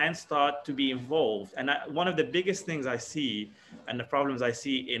 we can start to be involved. And one of the biggest things I see and the problems I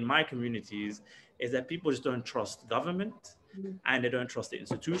see in my communities is that people just don't trust government and they don't trust the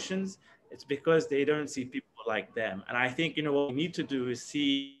institutions. It's because they don't see people like them. And I think, you know, what we need to do is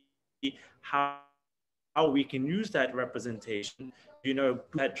see how we can use that representation, you know,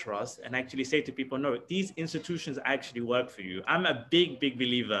 that trust and actually say to people, no, these institutions actually work for you. I'm a big, big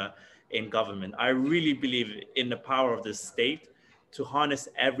believer in government. I really believe in the power of the state to harness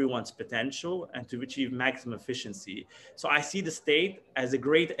everyone's potential and to achieve maximum efficiency. So I see the state as a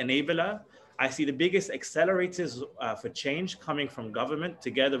great enabler. I see the biggest accelerators for change coming from government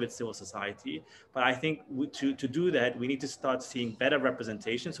together with civil society. But I think to do that, we need to start seeing better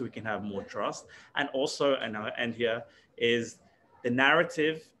representation so we can have more trust. And also, and I'll end here, is the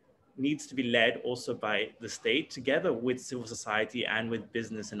narrative needs to be led also by the state together with civil society and with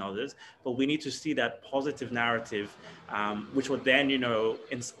business and others. But we need to see that positive narrative, which will then, you know,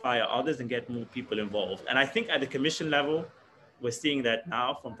 inspire others and get more people involved. And I think at the commission level, we're seeing that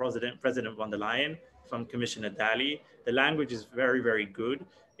now from President von der Leyen, from Commissioner Dalli. The language is very, very good.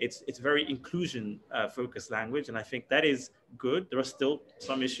 It's very inclusion focused language. And I think that is good. There are still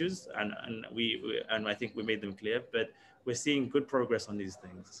some issues and I think we made them clear, but we're seeing good progress on these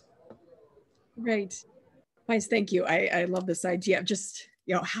things. Great. Nice, thank you. I love this idea of just,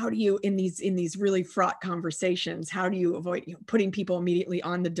 you know, how do you, in these really fraught conversations, how do you avoid, you know, putting people immediately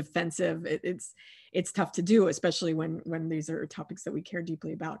on the defensive? It's tough to do, especially when these are topics that we care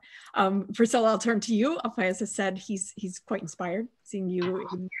deeply about. Priscilla, I'll turn to you. Alfiaz has said he's quite inspired seeing you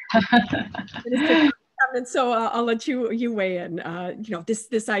in and so I'll let you weigh in. You know,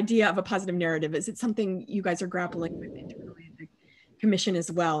 this idea of a positive narrative, is it something you guys are grappling with internally Commission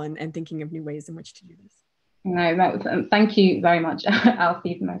as well, and thinking of new ways in which to do this. No, thank you very much,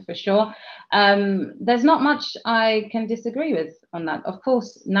 Alfiaz, for sure. There's not much I can disagree with on that. Of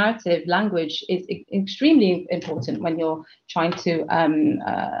course, narrative language is extremely important when you're trying to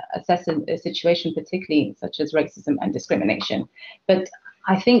assess a situation, particularly such as racism and discrimination. But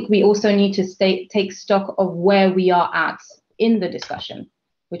I think we also need to take stock of where we are at in the discussion,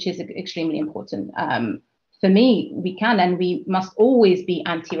 which is extremely important. For me, we can and we must always be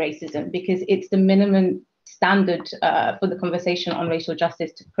anti-racism because it's the minimum standard for the conversation on racial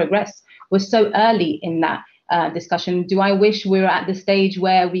justice to progress. We're so early in that discussion. Do I wish we were at the stage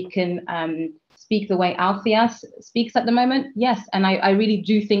where we can speak the way Alfiaz speaks at the moment? Yes, and I really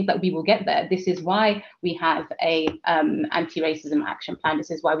do think that we will get there. This is why we have a anti-racism action plan.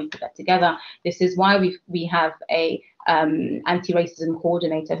 This is why we put that together. This is why we have a anti-racism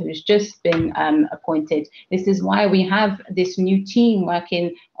coordinator who's just been appointed. This is why we have this new team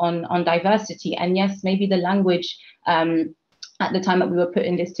working on diversity. And yes, maybe the language at the time that we were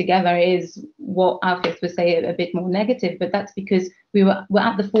putting this together is what Alfiaz would say a bit more negative, but that's because we're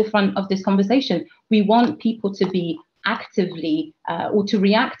at the forefront of this conversation. We want people to be actively or to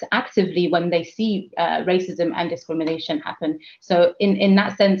react actively when they see racism and discrimination happen. So in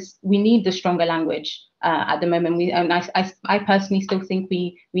that sense, we need the stronger language at the moment. I personally still think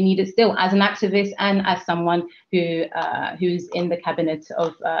we need it still as an activist and as someone who's in the cabinet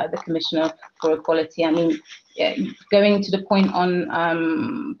of the Commissioner for Equality. I mean, going to the point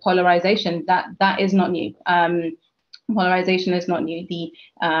on polarization, that is not new. Polarization is not new.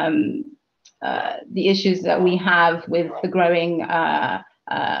 The issues that we have with the growing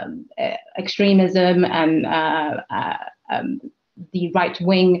extremism and the right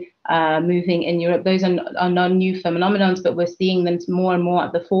wing moving in Europe, those are not new phenomena, but we're seeing them more and more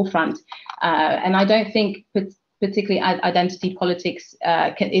at the forefront. And I don't think particularly identity politics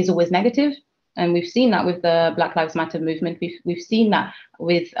is always negative. And we've seen that with the Black Lives Matter movement. We've seen that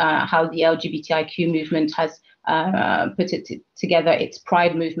with how the LGBTIQ movement has put it together, its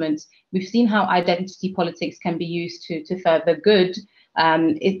pride movement. We've seen how identity politics can be used to further good.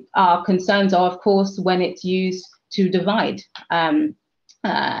 Our concerns are, of course, when it's used to divide. And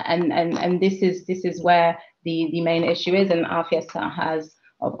this is where the main issue is. And Alfiaz has,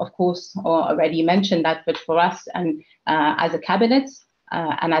 of course, already mentioned that. But for us, and as a cabinet,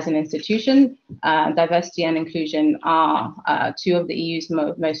 and as an institution, diversity and inclusion are two of the EU's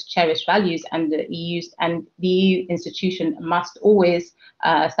most cherished values, and the EU institution must always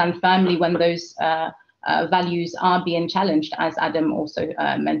stand firmly when those values are being challenged, as Adam also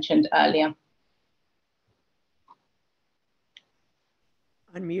mentioned earlier.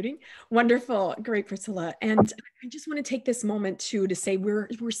 Unmuting. Wonderful. Great, Priscilla. And I just want to take this moment too to say we're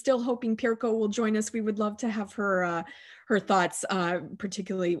still hoping Pirkko will join us. We would love to have her her thoughts,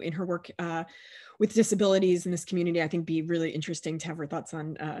 particularly in her work with disabilities in this community. I think be really interesting to have her thoughts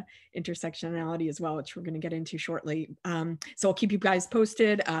on intersectionality as well, which we're going to get into shortly. So I'll keep you guys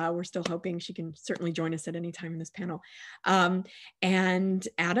posted. We're still hoping she can certainly join us at any time in this panel. And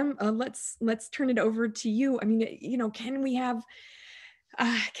Adam, let's turn it over to you. I mean, you know, can we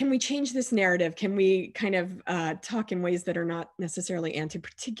change this narrative? Can we kind of talk in ways that are not necessarily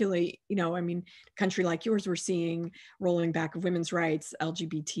particularly, you know, I mean, a country like yours, we're seeing rolling back of women's rights,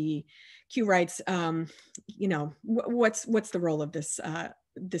 LGBTQ rights. You know, what's the role of this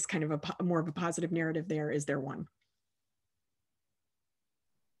this kind of more of a positive narrative there? Is there one?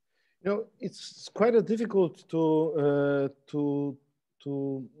 You know, it's quite difficult to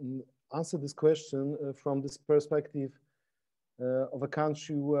answer this question from this perspective of a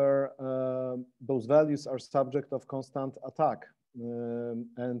country where those values are subject of constant attack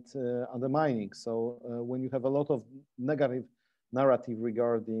and undermining. So when you have a lot of negative narrative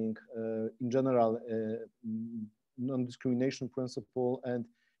regarding, in general, non-discrimination principle and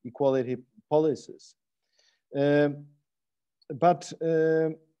equality policies. But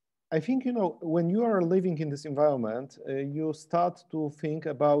I think, you know, when you are living in this environment, you start to think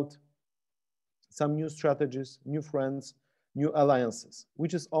about some new strategies, new friends, new alliances,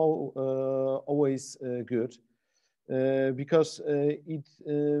 which is always good, because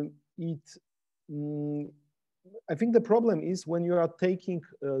I think the problem is when you are taking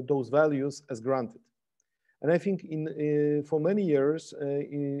those values as granted. And I think for many years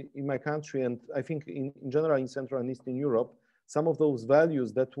in my country, and I think in general in Central and Eastern Europe, some of those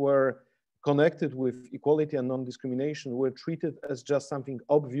values that were connected with equality and non-discrimination were treated as just something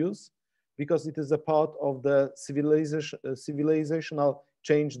obvious, because it is a part of the civilizational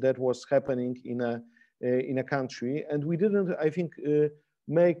change that was happening in a country. And we didn't, I think,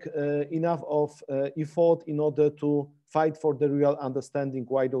 make enough of effort in order to fight for the real understanding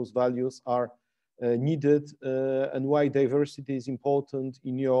why those values are needed and why diversity is important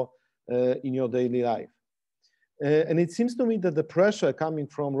in your daily life. And it seems to me that the pressure coming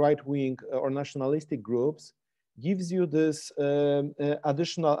from right-wing or nationalistic groups gives you this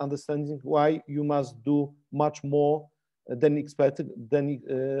additional understanding why you must do much more than expected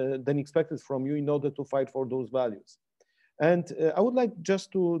from you in order to fight for those values. And I would like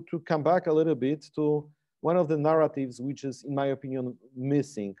just to come back a little bit to one of the narratives which is, in my opinion,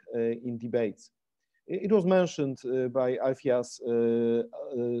 missing in debates. It was mentioned by Alfiaz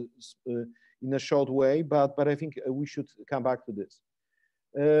in a short way, but I think we should come back to this.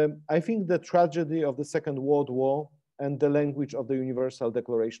 I think the tragedy of the Second World War and the language of the Universal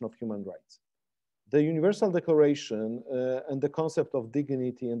Declaration of Human Rights. The Universal Declaration and the concept of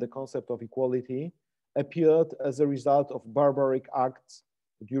dignity and the concept of equality appeared as a result of barbaric acts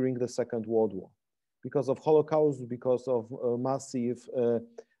during the Second World War. Because of Holocaust, because of massive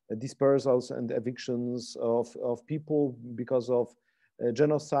dispersals and evictions of people, because of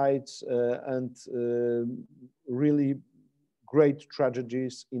genocides and really great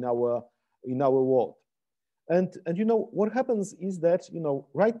tragedies in our world. And you know, what happens is that, you know,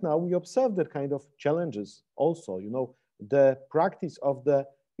 right now we observe that kind of challenges also. You know, the practice of the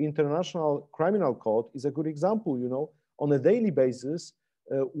International Criminal Court is a good example, you know, on a daily basis,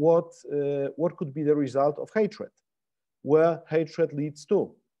 what could be the result of hatred, where hatred leads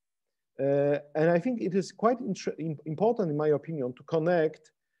to. And I think it is quite important, in my opinion, to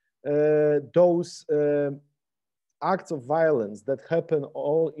connect those acts of violence that happen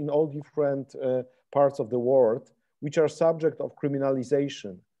in all different parts of the world, which are subject of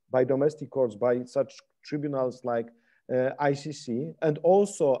criminalization by domestic courts, by such tribunals like ICC, and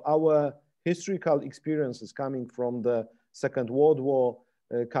also our historical experiences coming from the Second World War,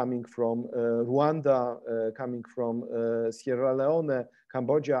 coming from Rwanda, coming from Sierra Leone,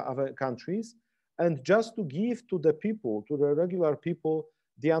 Cambodia, other countries, and just to give to the people, to the regular people,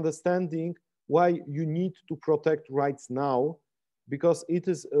 the understanding why you need to protect rights now, because it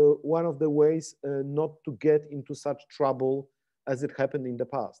is one of the ways not to get into such trouble as it happened in the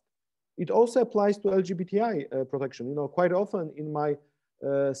past. It also applies to LGBTI protection. You know, quite often in my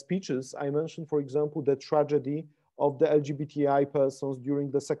speeches, I mentioned, for example, the tragedy of the LGBTI persons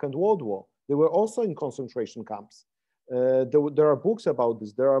during the Second World War. They were also in concentration camps. There are books about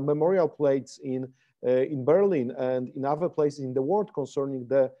this. There are memorial plates in Berlin and in other places in the world concerning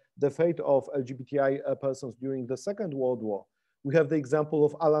the fate of LGBTI persons during the Second World War. We have the example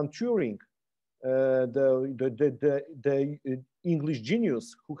of Alan Turing, the English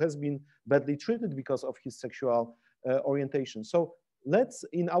genius who has been badly treated because of his sexual orientation. So let's,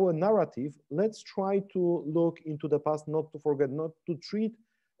 in our narrative, let's try to look into the past, not to forget, not to treat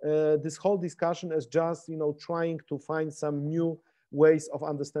this whole discussion as just, you know, trying to find some new ways of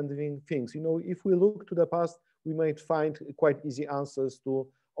understanding things. You know, if we look to the past, we might find quite easy answers to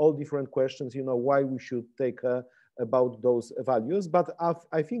all different questions, you know, why we should take about those values. But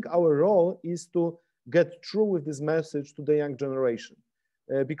I think our role is to get through with this message to the young generation,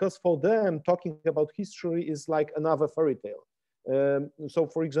 because for them, talking about history is like another fairy tale. So,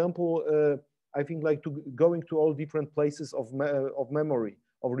 for example, I think like going to all different places of memory,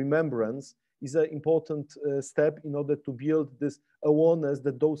 of remembrance, is an important step in order to build this awareness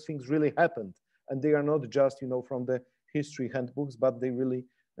that those things really happened, and they are not just, you know, from the history handbooks, but they really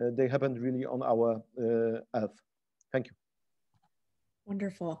they happened really on our earth. Thank you.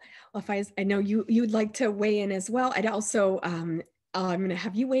 Wonderful. Well, Alfiaz, I know you'd like to weigh in as well. I'd also I'm going to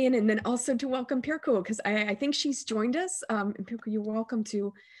have you weigh in, and then also to welcome Pirkko, because I think she's joined us. And Pirkko, you're welcome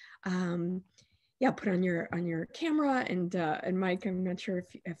to, yeah, put on your camera and mic. I'm not sure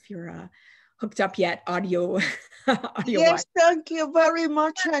if you're hooked up yet, audio. Yes, thank you very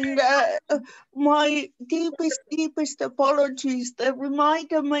much, and my deepest apologies. The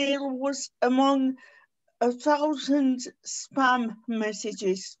reminder mail was among 1,000 spam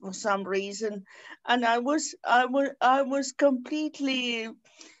messages for some reason, and I was completely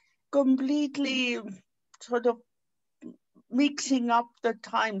sort of mixing up the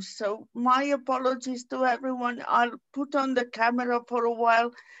times. So my apologies to everyone. I'll put on the camera for a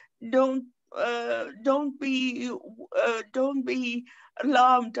while. Don't be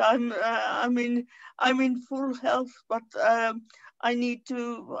alarmed. I'm in full health, but I need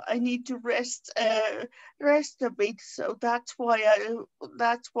to rest a bit. So that's why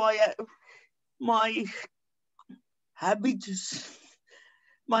my habits,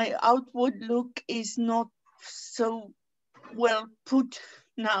 my outward look is not so well put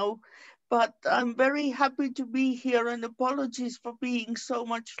now, but I'm very happy to be here, and apologies for being so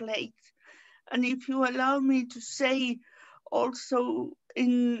much late. And if you allow me to say also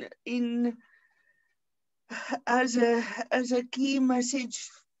as a key message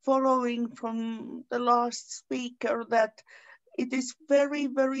following from the last speaker, that it is very,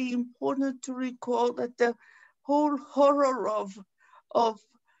 very important to recall that the whole horror of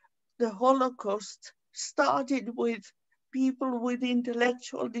the Holocaust started with people with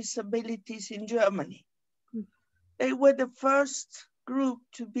intellectual disabilities in Germany. They were the first group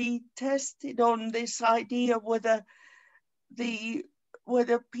to be tested on this idea whether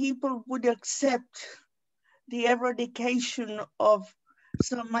people would accept the eradication of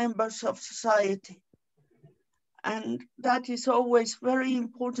some members of society. And that is always very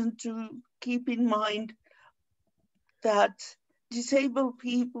important to keep in mind, that disabled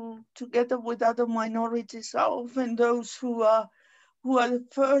people, together with other minorities, are often those who are the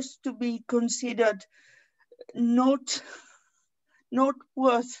first to be considered not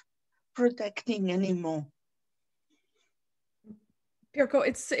worth protecting anymore. Pirkko,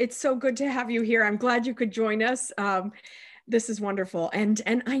 it's so good to have you here. I'm glad you could join us. This is wonderful, and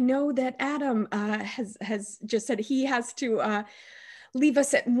I know that Adam has just said he has to leave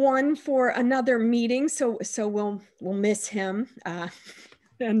us at 1 for another meeting, so we'll miss him.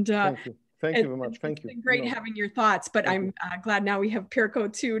 And thank you very much. Thank you. It's been great having your thoughts, but I'm glad now we have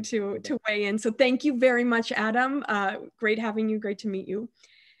Pirkko too to weigh in. So thank you very much, Adam. Great having you. Great to meet you,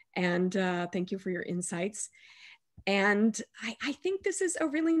 and thank you for your insights. And I think this is a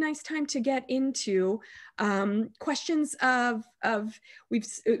really nice time to get into questions of we've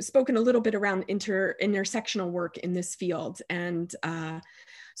spoken a little bit around intersectional work in this field, and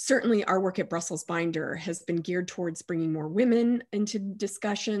certainly our work at Brussels Binder has been geared towards bringing more women into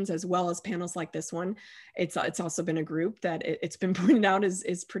discussions, as well as panels like this one. It's also been a group that it's been pointed out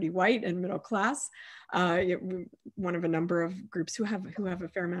is pretty white and middle class. One of a number of groups who have a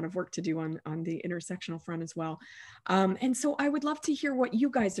fair amount of work to do on the intersectional front as well. And so I would love to hear what you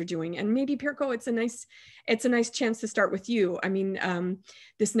guys are doing. And maybe Pirkko, it's a nice chance to start with you. I mean,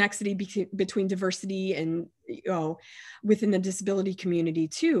 this nexity between diversity and within the disability community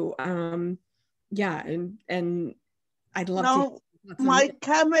too. Yeah, and I'd love to. My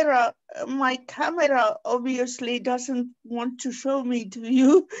camera obviously doesn't want to show me to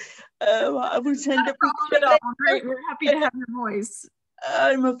you. I will send a picture. We're happy to have your voice.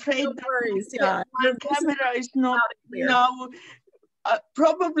 I'm afraid that my camera is not now.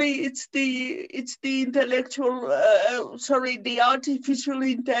 Probably it's the intellectual, the artificial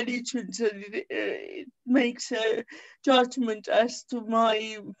intelligence, and it makes a judgment as to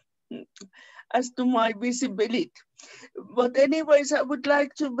my visibility. But anyways, I would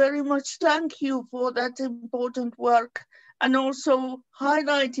like to very much thank you for that important work, and also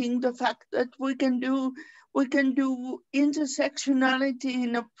highlighting the fact that we can do intersectionality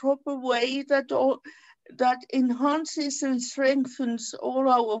in a proper way that enhances and strengthens all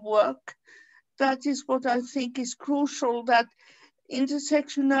our work. That is what I think is crucial, that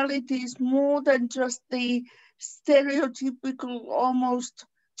intersectionality is more than just the stereotypical, almost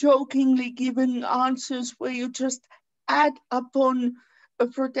jokingly given answers where you just add upon a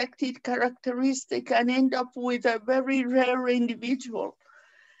protected characteristic and end up with a very rare individual.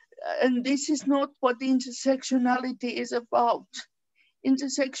 And this is not what intersectionality is about.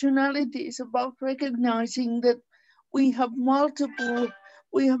 Intersectionality is about recognizing that we have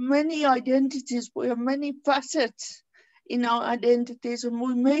many identities, we have many facets in our identities, and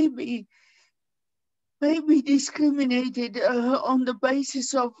we may be discriminated on the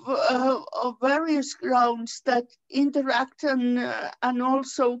basis of various grounds that interact and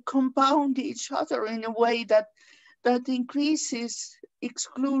also compound each other in a way that increases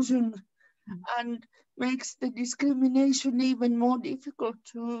exclusion and makes the discrimination even more difficult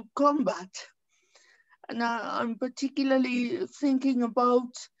to combat. And I'm particularly thinking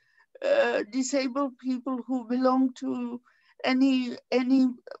about disabled people who belong to any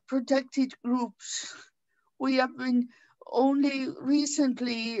protected groups. We have been only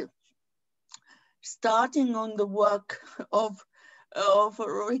recently starting on the work of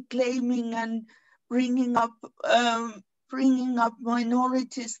reclaiming and bringing up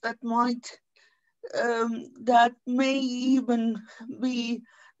minorities that may even be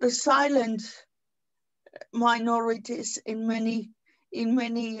the silent minorities in many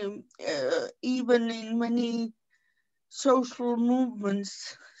social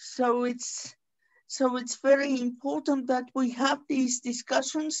movements. So it's very important that we have these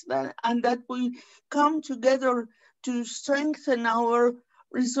discussions and that we come together to strengthen our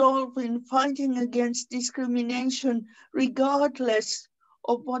resolve in fighting against discrimination, regardless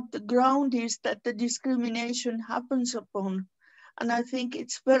of what the ground is that the discrimination happens upon. And I think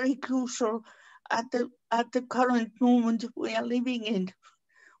it's very crucial at the current moment we are living in.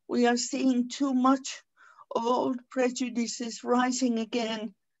 We are seeing too much of old prejudices rising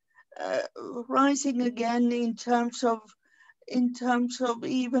again in terms of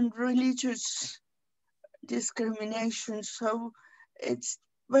even religious discrimination. So it's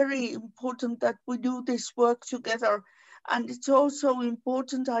very important that we do this work together. And it's also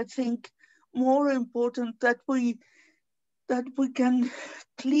important, I think, more important that we can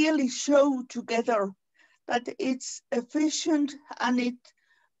clearly show together that it's efficient and it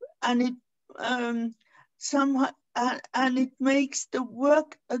makes the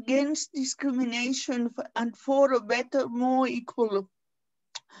work against discrimination and for a better, more equal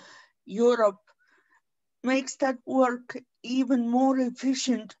Europe, makes that work even more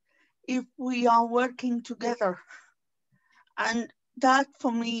efficient if we are working together. And that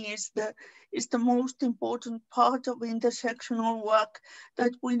for me is the most important part of intersectional work,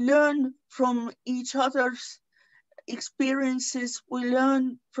 that we learn from each other's experiences, we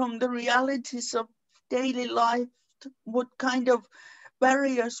learn from the realities of daily life, what kind of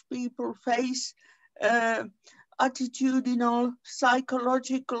barriers people face, attitudinal,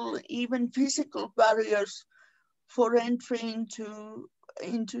 psychological, even physical barriers for entry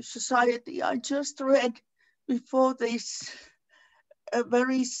into society. I just read before this a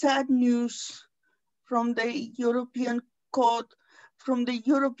very sad news from the European Court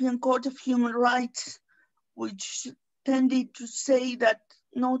of Human Rights, which tended to say that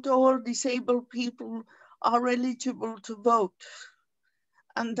not all disabled people are eligible to vote.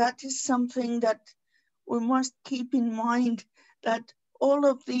 And that is something that we must keep in mind, that all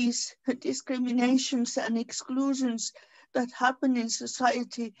of these discriminations and exclusions that happen in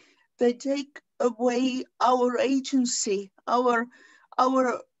society, they take away our agency, our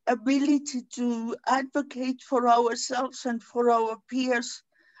ability to advocate for ourselves and for our peers,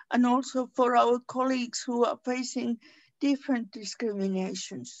 and also for our colleagues who are facing different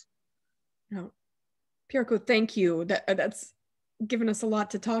discriminations. No. Pirkko, thank you. That's given us a lot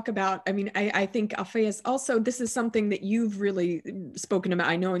to talk about. I mean, I think, Alfiaz, also, this is something that you've really spoken about.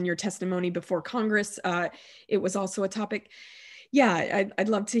 I know in your testimony before Congress, it was also a topic. Yeah, I'd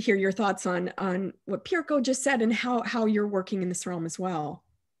love to hear your thoughts on what Pirkko just said and how you're working in this realm as well.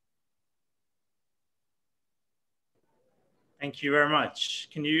 Thank you very much.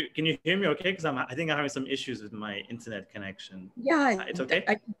 Can you hear me okay? Because I think I'm having some issues with my internet connection. Yeah, it's okay.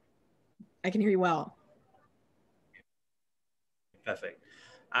 I can hear you well. Perfect.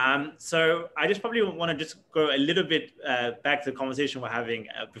 So I just probably want to just go a little bit back to the conversation we're having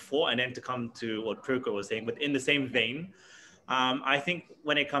before, and then to come to what Pirkko was saying, but in the same vein. I think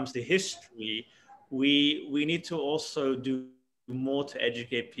when it comes to history, we need to also do more to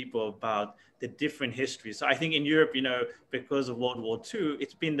educate people about the different histories. So I think in Europe, you know, because of World War II,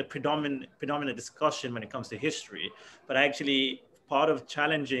 it's been the predominant discussion when it comes to history. But actually, part of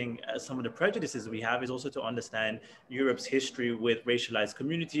challenging some of the prejudices we have is also to understand Europe's history with racialized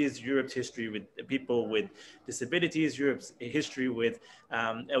communities, Europe's history with people with disabilities, Europe's history with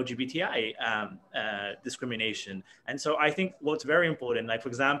LGBTI discrimination. And so I think what's very important, like for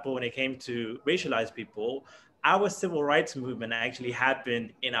example, when it came to racialized people, our civil rights movement actually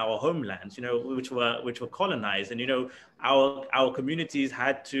happened in our homelands, you know, which were colonized, and you know, our communities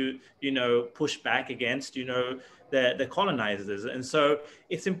had to, you know, push back against, you know, the colonizers. And so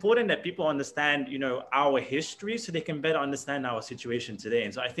it's important that people understand, you know, our history so they can better understand our situation today.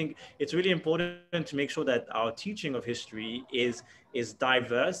 And so I think it's really important to make sure that our teaching of history is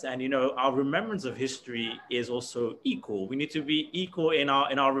diverse, and, you know, our remembrance of history is also equal. We need to be equal in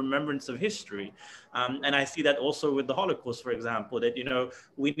our remembrance of history. And I see that also with the Holocaust, for example, that, you know,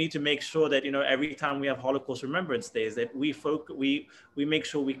 we need to make sure that, you know, every time we have Holocaust Remembrance Days, that we make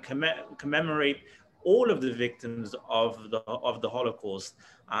sure we commemorate all of the victims of the Holocaust.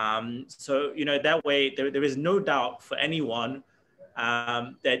 So, you know, that way there is no doubt for anyone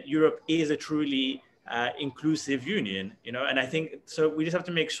that Europe is a truly inclusive union, you know. And I think, so we just have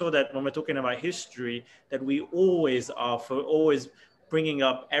to make sure that when we're talking about history, that we always bringing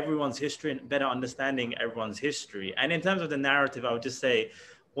up everyone's history and better understanding everyone's history. And in terms of the narrative, I would just say,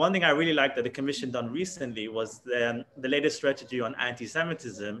 one thing I really liked that the Commission done recently was the latest strategy on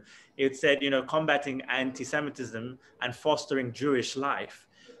anti-Semitism. It said, you know, combating anti-Semitism and fostering Jewish life.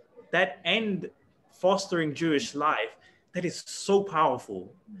 That end, fostering Jewish life, that is so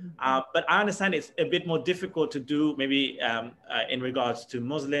powerful. But I understand it's a bit more difficult to do maybe in regards to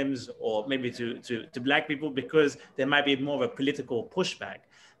Muslims or maybe to Black people, because there might be more of a political pushback.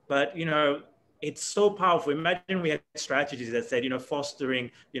 But, you know, it's so powerful. Imagine we had strategies that said,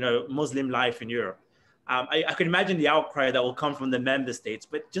 fostering, Muslim life in Europe. I could imagine the outcry that will come from the member states,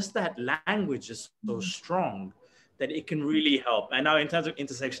 but just that language is so strong that it can really help. And now in terms of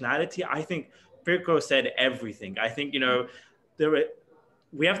intersectionality, I think Pirkko said everything. I think,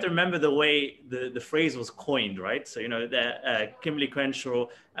 we have to remember the way the phrase was coined, right? So, Kimberly Crenshaw,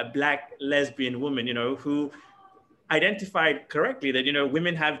 a Black lesbian woman, who identified correctly that,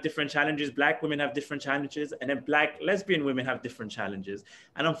 women have different challenges, Black women have different challenges, and then Black lesbian women have different challenges.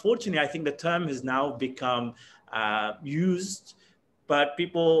 And unfortunately, I think the term has now become used, but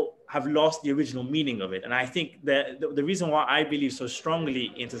people have lost the original meaning of it. And I think that the reason why I believe so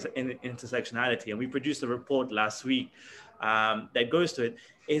strongly in intersectionality, and we produced a report last week that goes to it,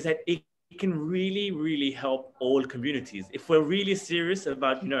 is that it can really, really help all communities. If we're really serious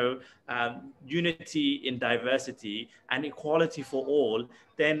about, unity in diversity and equality for all,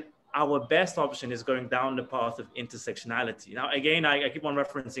 then our best option is going down the path of intersectionality. Now, again, I keep on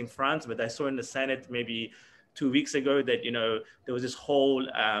referencing France, but I saw in the Senate maybe 2 weeks ago that, there was this whole,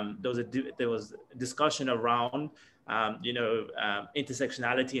 there was discussion around,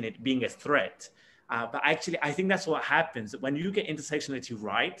 intersectionality and it being a threat. But actually, I think that's what happens. When you get intersectionality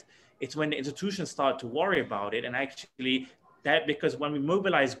right, it's when the institutions start to worry about it. And actually, because when we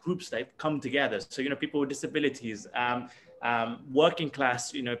mobilize groups that come together, so, people with disabilities, working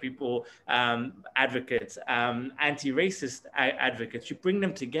class, people, advocates, anti-racist advocates, you bring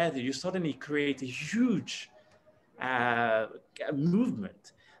them together, you suddenly create a huge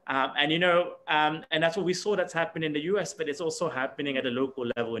movement. And that's what we saw that's happening in the US, but it's also happening at a local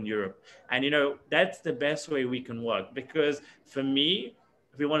level in Europe. And, that's the best way we can work, because for me,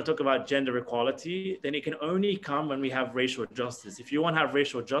 if we want to talk about gender equality, then it can only come when we have racial justice. If you want to have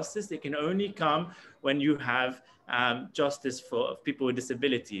racial justice, it can only come when you have justice for people with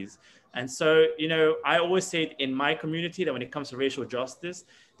disabilities. And so, I always say in my community that when it comes to racial justice,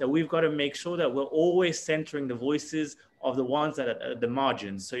 that we've got to make sure that we're always centering the voices of the ones that are at the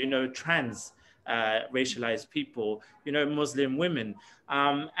margins. So, trans racialized people, Muslim women,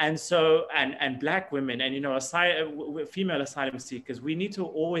 and Black women, and, female asylum seekers. We need to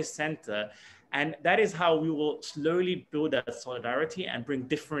always center. And that is how we will slowly build that solidarity and bring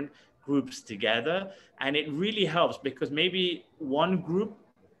different groups together. And it really helps, because maybe one group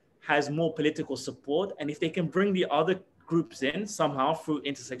has more political support, and if they can bring the other groups in somehow through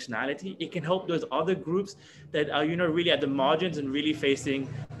intersectionality, it can help those other groups that are, really at the margins and really facing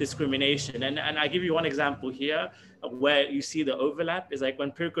discrimination. And I give you one example here where you see the overlap is like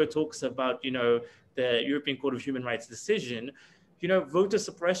when Pirkko talks about, the European Court of Human Rights decision, voter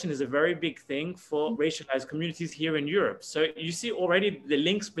suppression is a very big thing for racialized communities here in Europe. So you see already the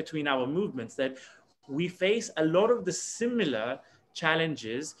links between our movements, that we face a lot of the similar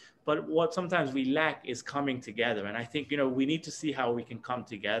challenges, but what sometimes we lack is coming together. And I think, we need to see how we can come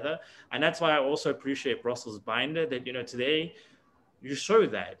together. And that's why I also appreciate Brussels Binder, that, today you show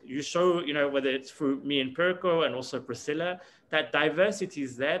that. You show, whether it's through me and Pirkko and also Presilia, that diversity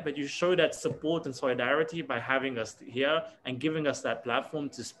is there, but you show that support and solidarity by having us here and giving us that platform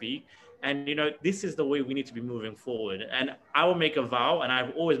to speak. And, this is the way we need to be moving forward. And I will make a vow, and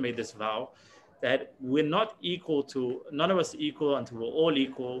I've always made this vow, that we're not equal to, none of us equal until we're all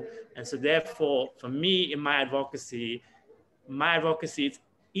equal. And so therefore, for me, in my advocacy, it's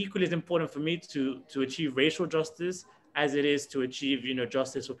equally as important for me to achieve racial justice as it is to achieve,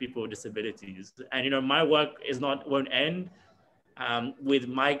 justice for people with disabilities. And, my work won't end with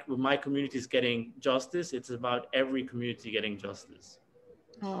my communities getting justice. It's about every community getting justice.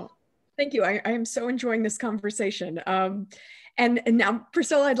 Oh, thank you. I am so enjoying this conversation. And now,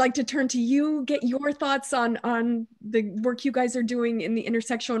 Priscilla, I'd like to turn to you, get your thoughts on the work you guys are doing in the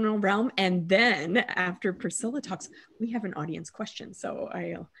intersectional realm. And then after Priscilla talks, we have an audience question. So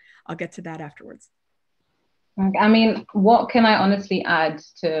I'll get to that afterwards. I mean, what can I honestly add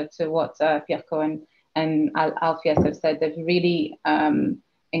to what Pirkko and Alfiaz have said? They've really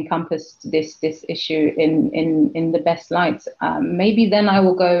encompassed this issue in the best light. Maybe then I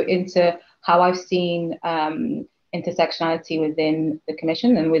will go into how I've seen intersectionality within the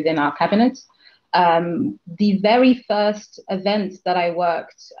Commission and within our cabinet. The very first event that I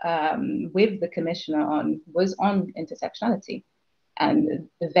worked with the Commissioner on was on intersectionality. And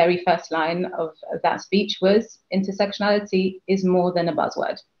the very first line of that speech was, intersectionality is more than a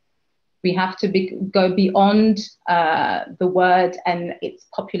buzzword. We have to go beyond the word and its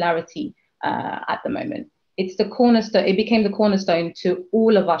popularity at the moment. It's the cornerstone, it became the cornerstone to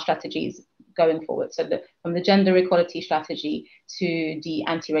all of our strategies going forward. So from the gender equality strategy to the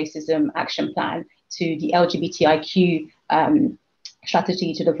anti-racism action plan to the LGBTIQ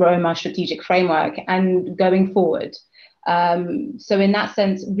strategy, to the Roma strategic framework, and going forward. So in that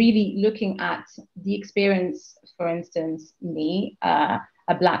sense, really looking at the experience, for instance, me, a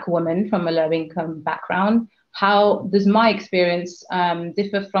Black woman from a low-income background, how does my experience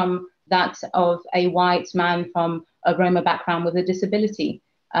differ from that of a white man from a Roma background with a disability?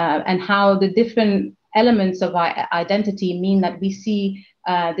 And how the different elements of our identity mean that we see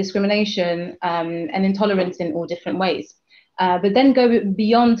discrimination and intolerance in all different ways. But then go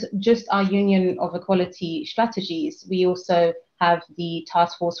beyond just our Union of Equality strategies. We also have the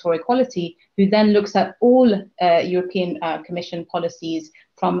Task Force for Equality, who then looks at all European Commission policies,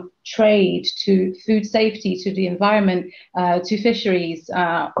 from trade to food safety to the environment to fisheries,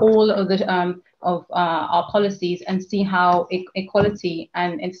 all of the our policies, and see how equality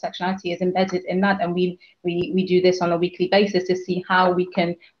and intersectionality is embedded in that. And we do this on a weekly basis to see how we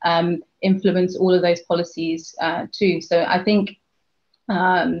can influence all of those policies too. So I think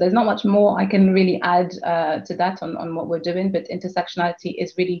there's not much more I can really add to that on what we're doing, but intersectionality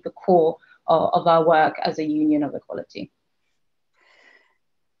is really the core of our work as a Union of Equality.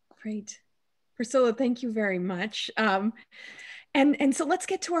 Great. Priscilla, thank you very much. And so let's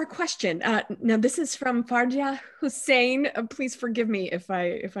get to our question. Now this is from Fardia Hussein. Please forgive me if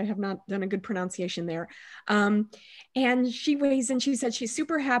I have not done a good pronunciation there. And she weighs in, she said she's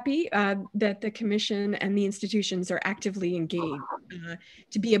super happy that the Commission and the institutions are actively engaged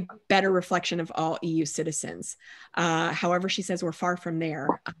to be a better reflection of all EU citizens. However, she says we're far from there.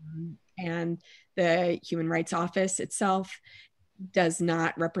 And the Human Rights Office itself does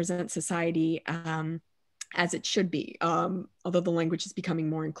not represent society as it should be, although the language is becoming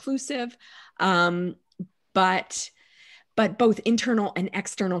more inclusive, but both internal and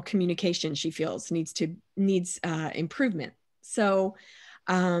external communication, she feels, needs improvement. So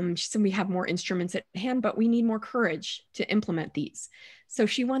she said we have more instruments at hand, but we need more courage to implement these. So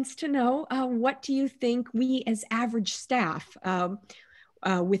she wants to know, what do you think we as average staff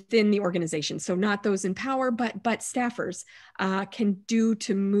within the organization, so not those in power, but staffers, can do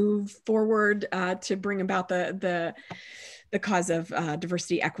to move forward to bring about the cause of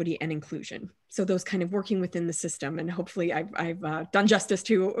diversity, equity, and inclusion. So those kind of working within the system. And hopefully I've done justice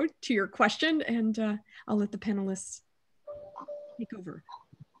to your question, and I'll let the panelists take over.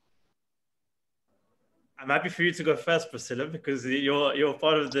 I'm happy for you to go first, Priscilla, because you're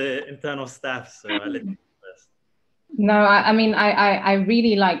part of the internal staff. So I'll let you. No, I mean, I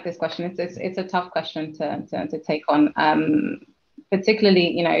really like this question. It's a tough question to take on,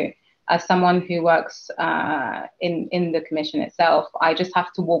 particularly, you know, as someone who works in the Commission itself. I just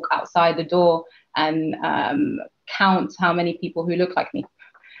have to walk outside the door and count how many people who look like me.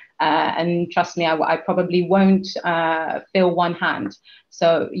 And trust me, I probably won't fill one hand.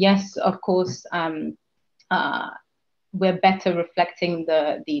 So yes, of course, we're better reflecting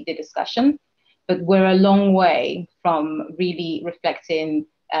the discussion. But we're a long way from really reflecting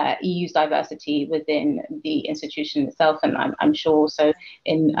EU's diversity within the institution itself, and I'm sure also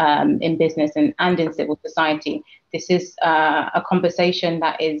in business and in civil society. This is a conversation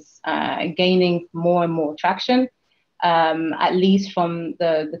that is gaining more and more traction. At least from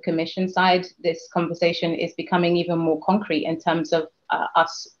the Commission side, this conversation is becoming even more concrete in terms of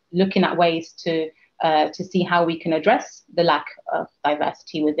us looking at ways to see how we can address the lack of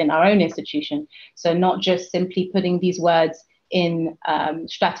diversity within our own institution. So not just simply putting these words in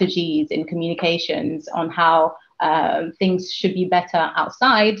strategies, in communications on how things should be better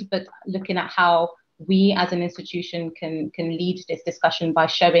outside, but looking at how we as an institution can lead this discussion by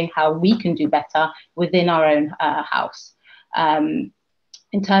showing how we can do better within our own house. In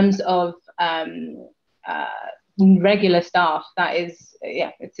terms of regular staff, that is, yeah,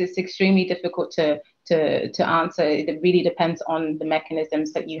 it's extremely difficult to answer. It really depends on the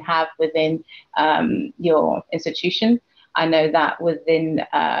mechanisms that you have within your institution. I know that within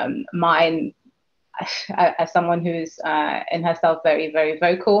mine, as someone who's in herself very, very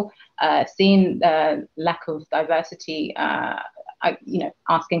vocal, seeing the lack of diversity,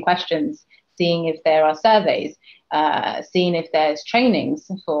 asking questions, seeing if there are surveys, seeing if there's trainings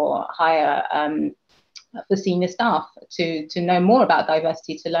for higher for senior staff to know more about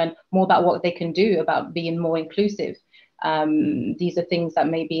diversity, to learn more about what they can do about being more inclusive. These are things that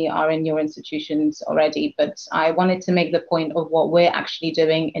maybe are in your institutions already, but I wanted to make the point of what we're actually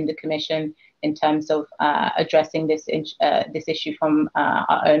doing in the Commission in terms of addressing this issue from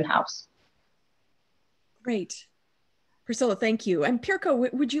our own house. Great. Priscilla, thank you. And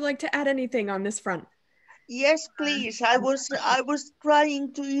Pirkko, would you like to add anything on this front? Yes, please. I was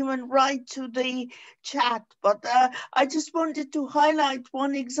trying to even write to the chat, but I just wanted to highlight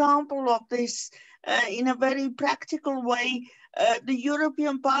one example of this in a very practical way. The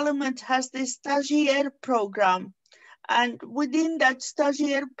European Parliament has this stagiaire program. And within that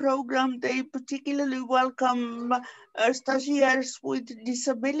stagiaire program, they particularly welcome stagiaires with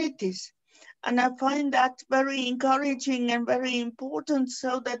disabilities. And I find that very encouraging and very important,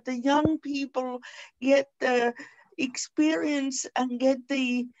 so that the young people get the experience and get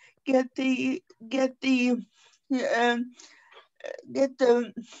the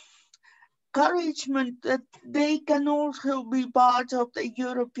encouragement that they can also be part of the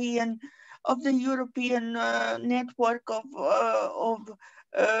European network of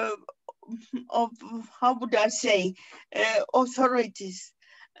how would I say, authorities.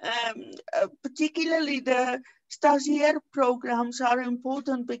 Particularly the stagiaire programs are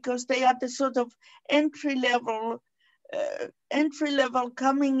important because they are the sort of entry level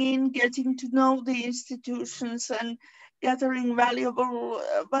coming in, getting to know the institutions and gathering valuable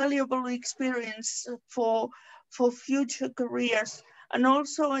experience for future careers. And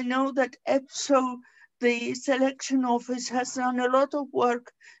also I know that EPSO, the selection office, has done a lot of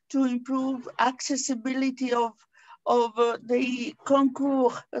work to improve accessibility of the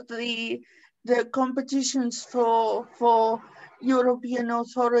concours, the competitions for European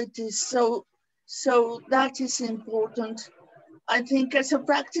authorities. So that is important. I think as a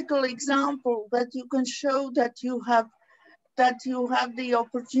practical example that you can show that you have the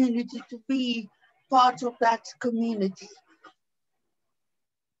opportunity to be part of that community.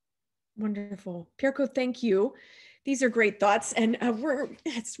 Wonderful. Pirkko, thank you. These are great thoughts, and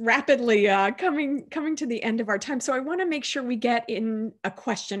it's rapidly coming to the end of our time. So I want to make sure we get in a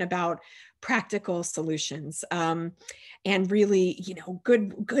question about practical solutions and really,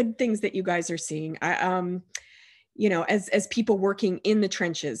 good things that you guys are seeing. As people working in the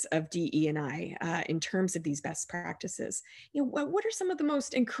trenches of DE&I in terms of these best practices, what are some of the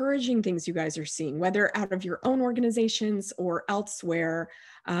most encouraging things you guys are seeing, whether out of your own organizations or elsewhere?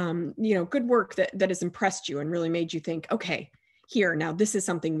 Good work that has impressed you and really made you think, okay, now this is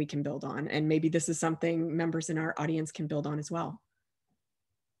something we can build on, and maybe this is something members in our audience can build on as well.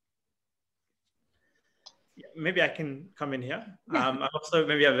 Maybe I can come in here. Yeah. I also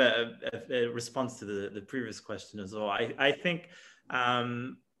maybe have a response to the previous question as well. I think,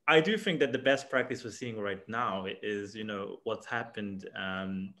 I do think that the best practice we're seeing right now is, what's happened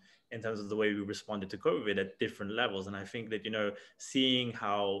in terms of the way we responded to COVID at different levels. And I think that, seeing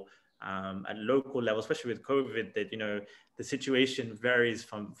how at local level, especially with COVID, that, the situation varies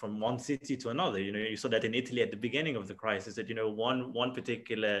from one city to another. You saw that in Italy at the beginning of the crisis, that, one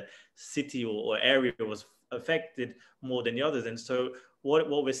particular city or area was affected more than the others. And so what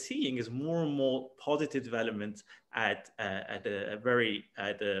we're seeing is more and more positive developments at the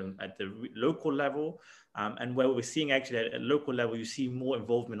local level. And where we're seeing actually at a local level, you see more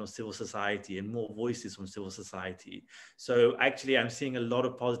involvement of civil society and more voices from civil society. So actually, I'm seeing a lot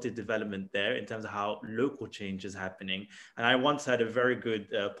of positive development there in terms of how local change is happening. And I once had a very good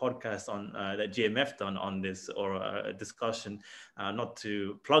podcast on that GMF done on this, or a discussion, not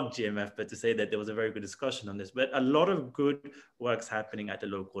to plug GMF, but to say that there was a very good discussion on this. But a lot of good work's happening at the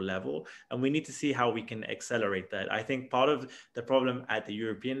local level, and we need to see how we can accelerate that. I think part of the problem at the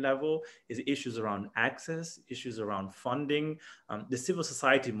European level is issues around access, issues around funding, the civil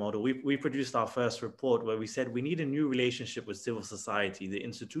society model. We produced our first report where we said we need a new relationship with civil society, the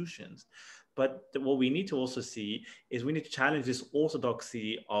institutions. But what we need to also see is we need to challenge this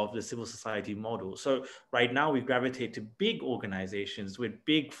orthodoxy of the civil society model. So right now we gravitate to big organizations with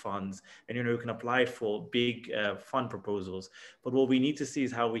big funds, and we can apply for big fund proposals. But what we need to see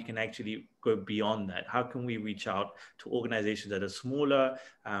is how we can actually go beyond that. How can we reach out to organizations that are smaller,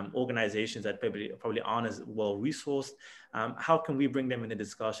 organizations that probably aren't as well resourced? How can we bring them in a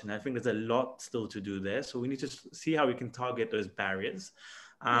discussion? I think there's a lot still to do there. So we need to see how we can target those barriers.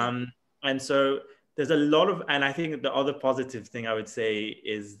 And so there's a lot of, and I think the other positive thing I would say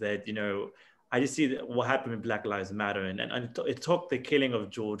is that, I just see what happened with Black Lives Matter, and it took the killing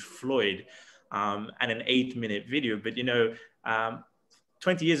of George Floyd and an 8-minute video, but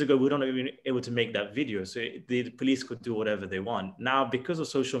 20 years ago, we were not even able to make that video. So the police could do whatever they want. Now, because of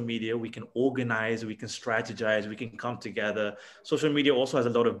social media, we can organize, we can strategize, we can come together. Social media also has a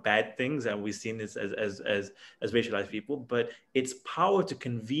lot of bad things, and we've seen this as racialized people, but its power to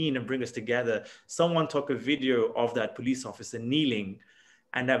convene and bring us together. Someone took a video of that police officer kneeling,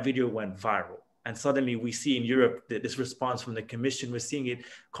 and that video went viral. And suddenly we see in Europe this response from the Commission. We're seeing it,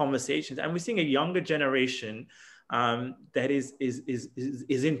 conversations, and we're seeing a younger generation that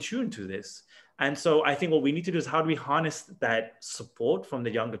is in tune to this. And so I think what we need to do is how do we harness that support from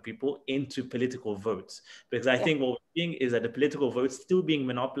the younger people into political votes? Because I think what we're seeing is that the political vote's still being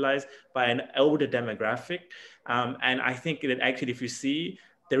monopolized by an older demographic. And I think that actually, if you see,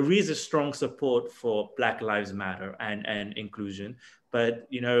 there is a strong support for Black Lives Matter and inclusion. But,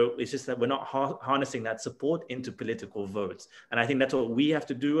 you know, it's just that we're not harnessing that support into political votes. And I think that's what we have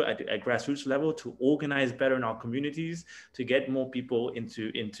to do at grassroots level, to organize better in our communities, to get more people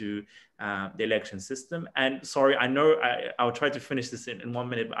into the election system. And sorry, I know I'll try to finish this in 1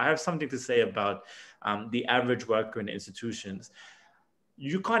 minute, but I have something to say about the average worker in institutions.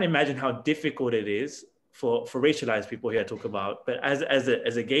 You can't imagine how difficult it is for racialized people here to talk about, but as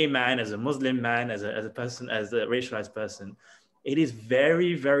a gay man, as a Muslim man, as a person, as a racialized person, it is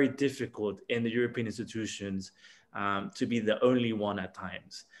very, very difficult in the European institutions to be the only one at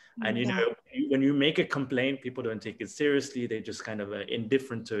times. And, you know, when you make a complaint, people don't take it seriously. They just kind of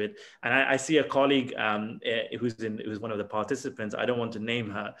indifferent to it. And I see a colleague who's one of the participants, I don't want to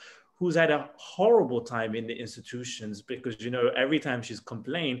name her, who's had a horrible time in the institutions because, you know, every time she's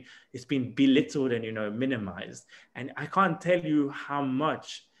complained, it's been belittled and, you know, minimized. And I can't tell you how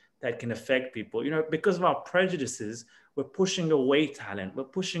much that can affect people, you know, because of our prejudices. We're pushing away talent. We're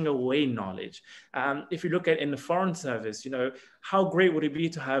pushing away knowledge. If you look at in the Foreign Service, you know, how great would it be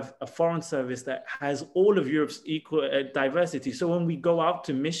to have a Foreign Service that has all of Europe's equal diversity? So when we go out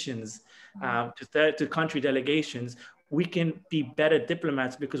to missions, to country delegations, we can be better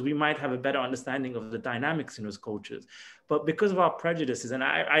diplomats because we might have a better understanding of the dynamics in those cultures. But because of our prejudices, and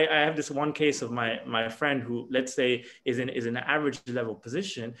I have this one case of my friend who, let's say, is in an average level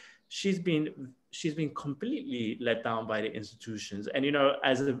position, she's been completely let down by the institutions. And, you know,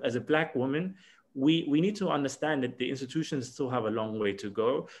 as a Black woman, we need to understand that the institutions still have a long way to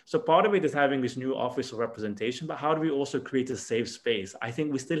go. So part of it is having this new office of representation, but how do we also create a safe space? I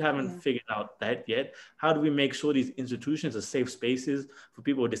think we still haven't figured out that yet. How do we make sure these institutions are safe spaces for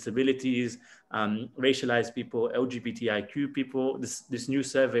people with disabilities, racialized people, LGBTIQ people? This new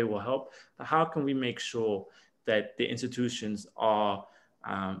survey will help. But how can we make sure that the institutions are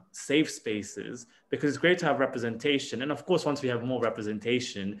safe spaces? Because it's great to have representation, and of course once we have more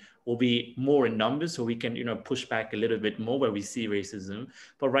representation we'll be more in numbers, so we can, you know, push back a little bit more where we see racism.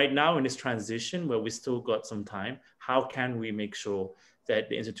 But right now in this transition where we still got some time, how can we make sure that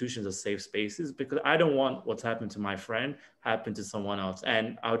the institutions are safe spaces? Because I don't want what's happened to my friend happen to someone else.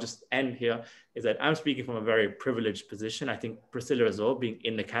 And I'll just end here, is that I'm speaking from a very privileged position. I think Presilia as well, being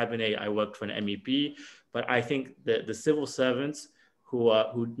in the cabinet, I worked for an MEP, but I think that the civil servants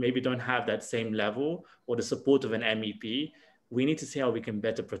who maybe don't have that same level or the support of an MEP, we need to see how we can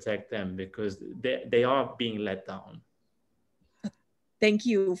better protect them, because they are being let down. Thank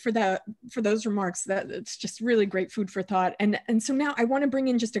you for those remarks. It's just really great food for thought. And so now I want to bring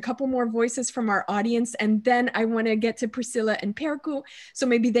in just a couple more voices from our audience, and then I want to get to Presilia and Pirkko, so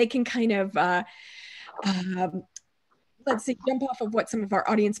maybe they can kind of let's say jump off of what some of our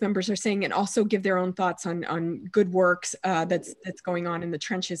audience members are saying and also give their own thoughts on good works that's going on in the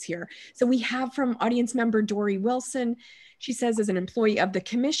trenches here. So we have from audience member Dory Wilson. She says, as an employee of the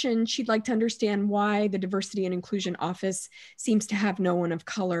commission, she'd like to understand why the Diversity and Inclusion Office seems to have no one of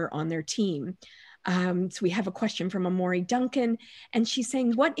color on their team. So we have a question from Amori Duncan, and she's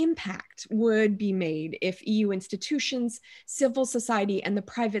saying, what impact would be made if EU institutions, civil society, and the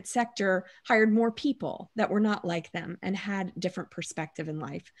private sector hired more people that were not like them and had different perspective in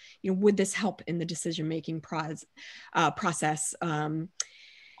life? You know, would this help in the decision-making process?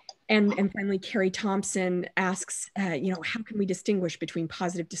 And finally, Carrie Thompson asks, you know, how can we distinguish between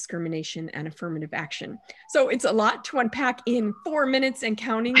positive discrimination and affirmative action? So it's a lot to unpack in 4 minutes and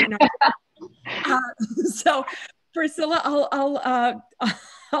counting. And so Presilia,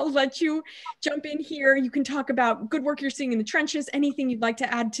 I'll let you jump in here. You can talk about good work you're seeing in the trenches, anything you'd like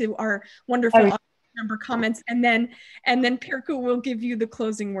to add to our wonderful audience member comments, and then Pirkko will give you the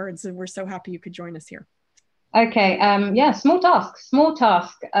closing words, and we're so happy you could join us here. Okay, yeah, small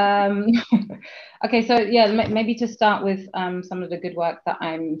task. Okay, so yeah, maybe to start with some of the good work that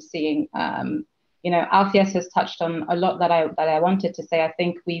I'm seeing. You know, Alfiaz has touched on a lot that I wanted to say. I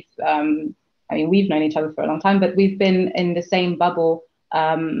think we've known each other for a long time, but we've been in the same bubble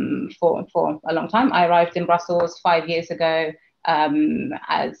for a long time. I arrived in Brussels 5 years ago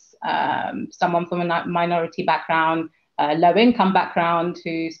as someone from a minority background, low-income background,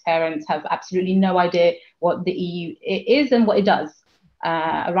 whose parents have absolutely no idea what the EU is and what it does.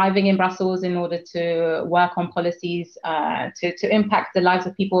 Arriving in Brussels in order to work on policies to impact the lives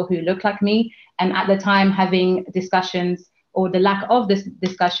of people who look like me, and at the time having discussions, or the lack of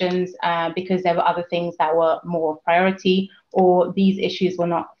discussions, because there were other things that were more priority, or these issues were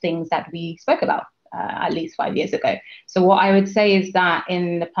not things that we spoke about at least 5 years ago. So what I would say is that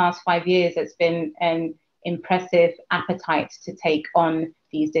in the past 5 years, it's been an impressive appetite to take on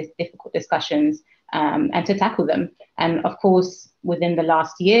these difficult discussions and to tackle them. And of course, within the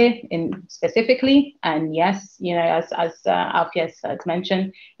last year specifically, and yes, you know, as Alfiaz has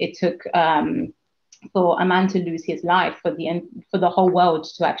mentioned, it took for a man to lose his life for the whole world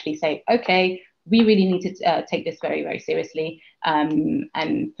to actually say, okay, we really need to take this very, very seriously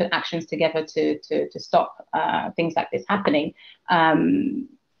and put actions together to stop things like this happening.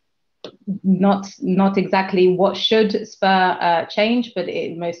 Not exactly what should spur change, but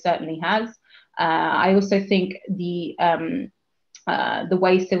it most certainly has. I also think the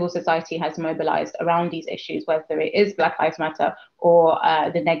way civil society has mobilized around these issues, whether it is Black Lives Matter or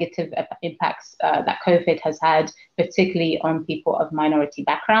the negative impacts that COVID has had, particularly on people of minority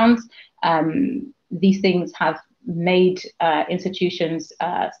backgrounds, these things have made institutions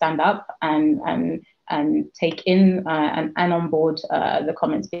stand up and take in and on board the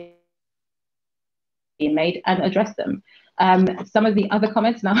comments being made and address them. Some of the other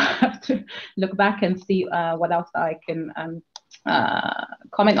comments, now I have to look back and see what else I can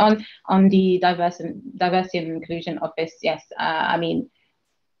comment on the diversity and inclusion office. Yes, I mean,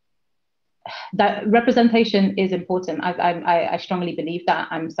 that representation is important. I strongly believe that.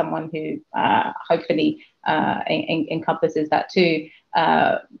 I'm someone who hopefully encompasses that too.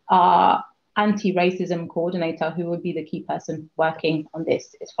 Our anti-racism coordinator, who would be the key person working on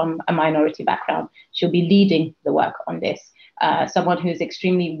this, is from a minority background. She'll be leading the work on this. Someone who's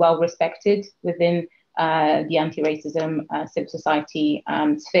extremely well respected within the anti-racism civil society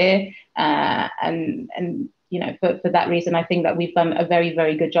sphere, and you know, for that reason, I think that we've done a very,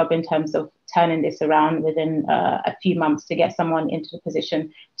 very good job in terms of turning this around within a few months to get someone into the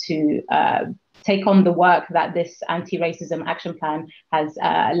position to take on the work that this anti-racism action plan has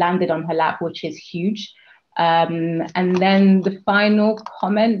landed on her lap, which is huge. And then the final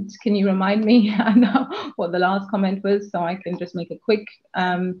comment, can you remind me what the last comment was, so I can just make a quick...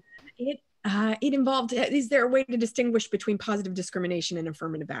 It involved, is there a way to distinguish between positive discrimination and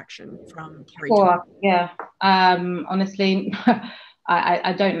affirmative action from Carrie? Sure, yeah. Honestly,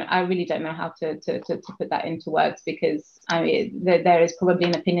 I really don't know how to put that into words, because I mean, there is probably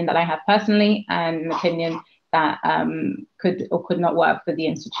an opinion that I have personally and an opinion that could or could not work for the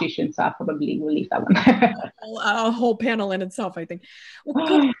institution. So I probably will leave that one. A whole panel in itself, I think. Well,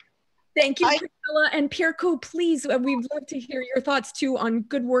 cool. Thank you, Priscilla. And Pirkko, please, we'd love to hear your thoughts too on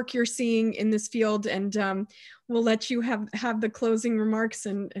good work you're seeing in this field, and we'll let you have the closing remarks.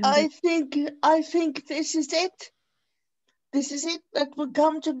 And I think this is it. This is it, that we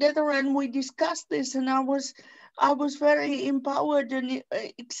come together and we discuss this, and I was very empowered and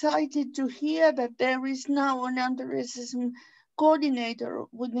excited to hear that there is now an anti-racism coordinator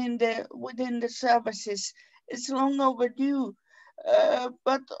within the services. It's long overdue.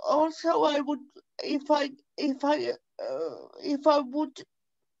 But also, I would, if I would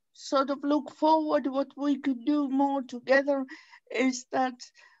sort of look forward, what we could do more together is that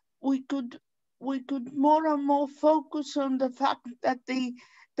we could more and more focus on the fact that the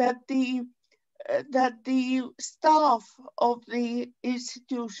staff of the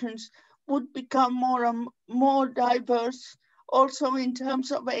institutions would become more and more diverse, also in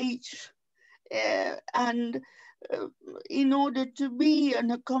terms of age, and in order to be an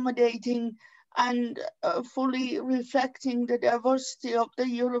accommodating and fully reflecting the diversity of the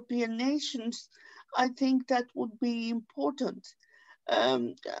European nations, I think that would be important.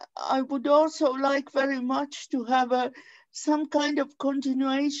 I would also like very much to have some kind of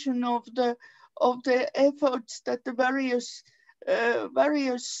continuation of the efforts that the various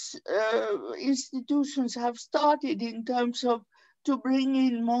institutions have started in terms of to bring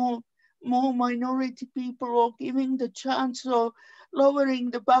in more minority people, or giving the chance, or lowering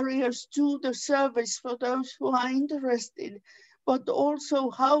the barriers to the service for those who are interested, but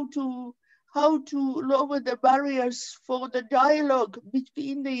also how to lower the barriers for the dialogue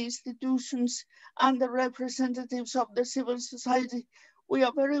between the institutions and the representatives of the civil society. We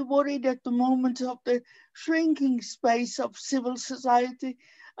are very worried at the moment of the shrinking space of civil society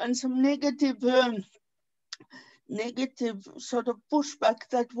and some negative sort of pushback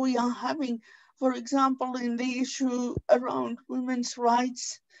that we are having, for example, in the issue around women's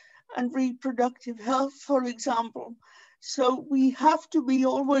rights and reproductive health, for example. So we have to be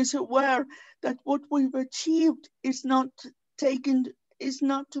always aware that what we've achieved is not to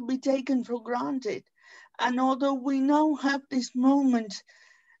be taken for granted. And although we now have this moment,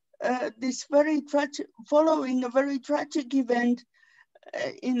 this very tragic, following a very tragic event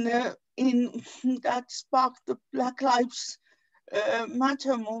in that sparked the Black Lives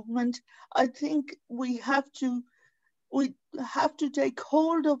Matter movement, I think we have to take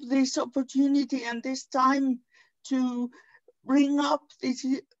hold of this opportunity and this time to bring up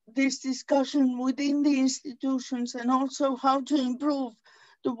this discussion within the institutions, and also how to improve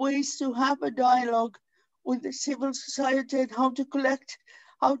the ways to have a dialogue with the civil society, and how to collect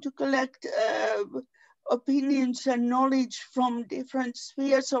opinions and knowledge from different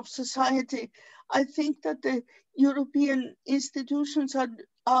spheres of society. I think that the European institutions are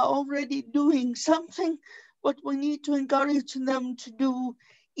already doing something, but we need to encourage them to do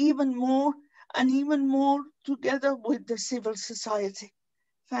even more, and even more together with the civil society.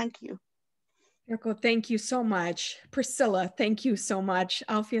 Thank you. Pirkko, thank you so much. Priscilla, thank you so much.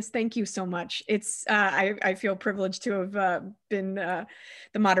 Alfiaz, thank you so much. It's I feel privileged to have been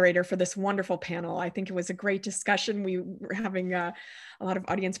the moderator for this wonderful panel. I think it was a great discussion. We were having a lot of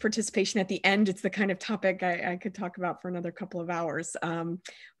audience participation at the end. It's the kind of topic I could talk about for another couple of hours. But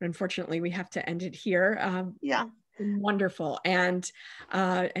unfortunately, we have to end it here. Yeah. Wonderful, and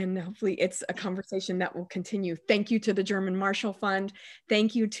hopefully it's a conversation that will continue. Thank you to the German Marshall Fund.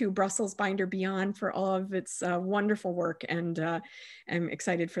 Thank you to Brussels Binder Beyond for all of its wonderful work, and I'm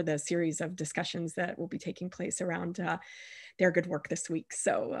excited for the series of discussions that will be taking place around their good work this week.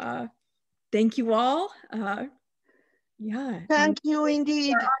 So thank you all. Yeah. Thank you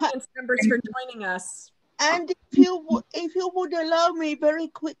indeed. Audience members for joining us. And if you would allow me very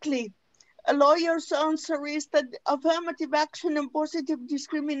quickly, a lawyer's answer is that affirmative action and positive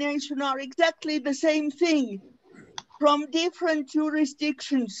discrimination are exactly the same thing from different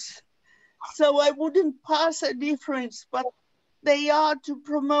jurisdictions. So I wouldn't pass a difference, but they are to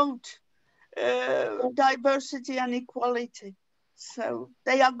promote diversity and equality. So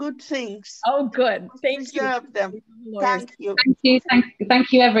they are good things. Oh, good. Thank you. Preserve them. Thank you.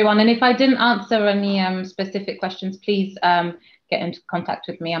 Thank you, everyone. And if I didn't answer any specific questions, please get into contact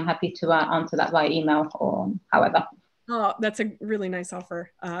with me. I'm happy to answer that via email or however. Oh, that's a really nice offer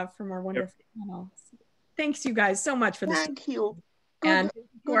from our wonderful panel. Thanks you guys so much for this. Thank you. Good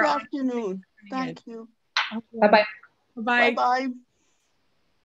afternoon. Thank you. Bye-bye. Bye-bye. Bye-bye.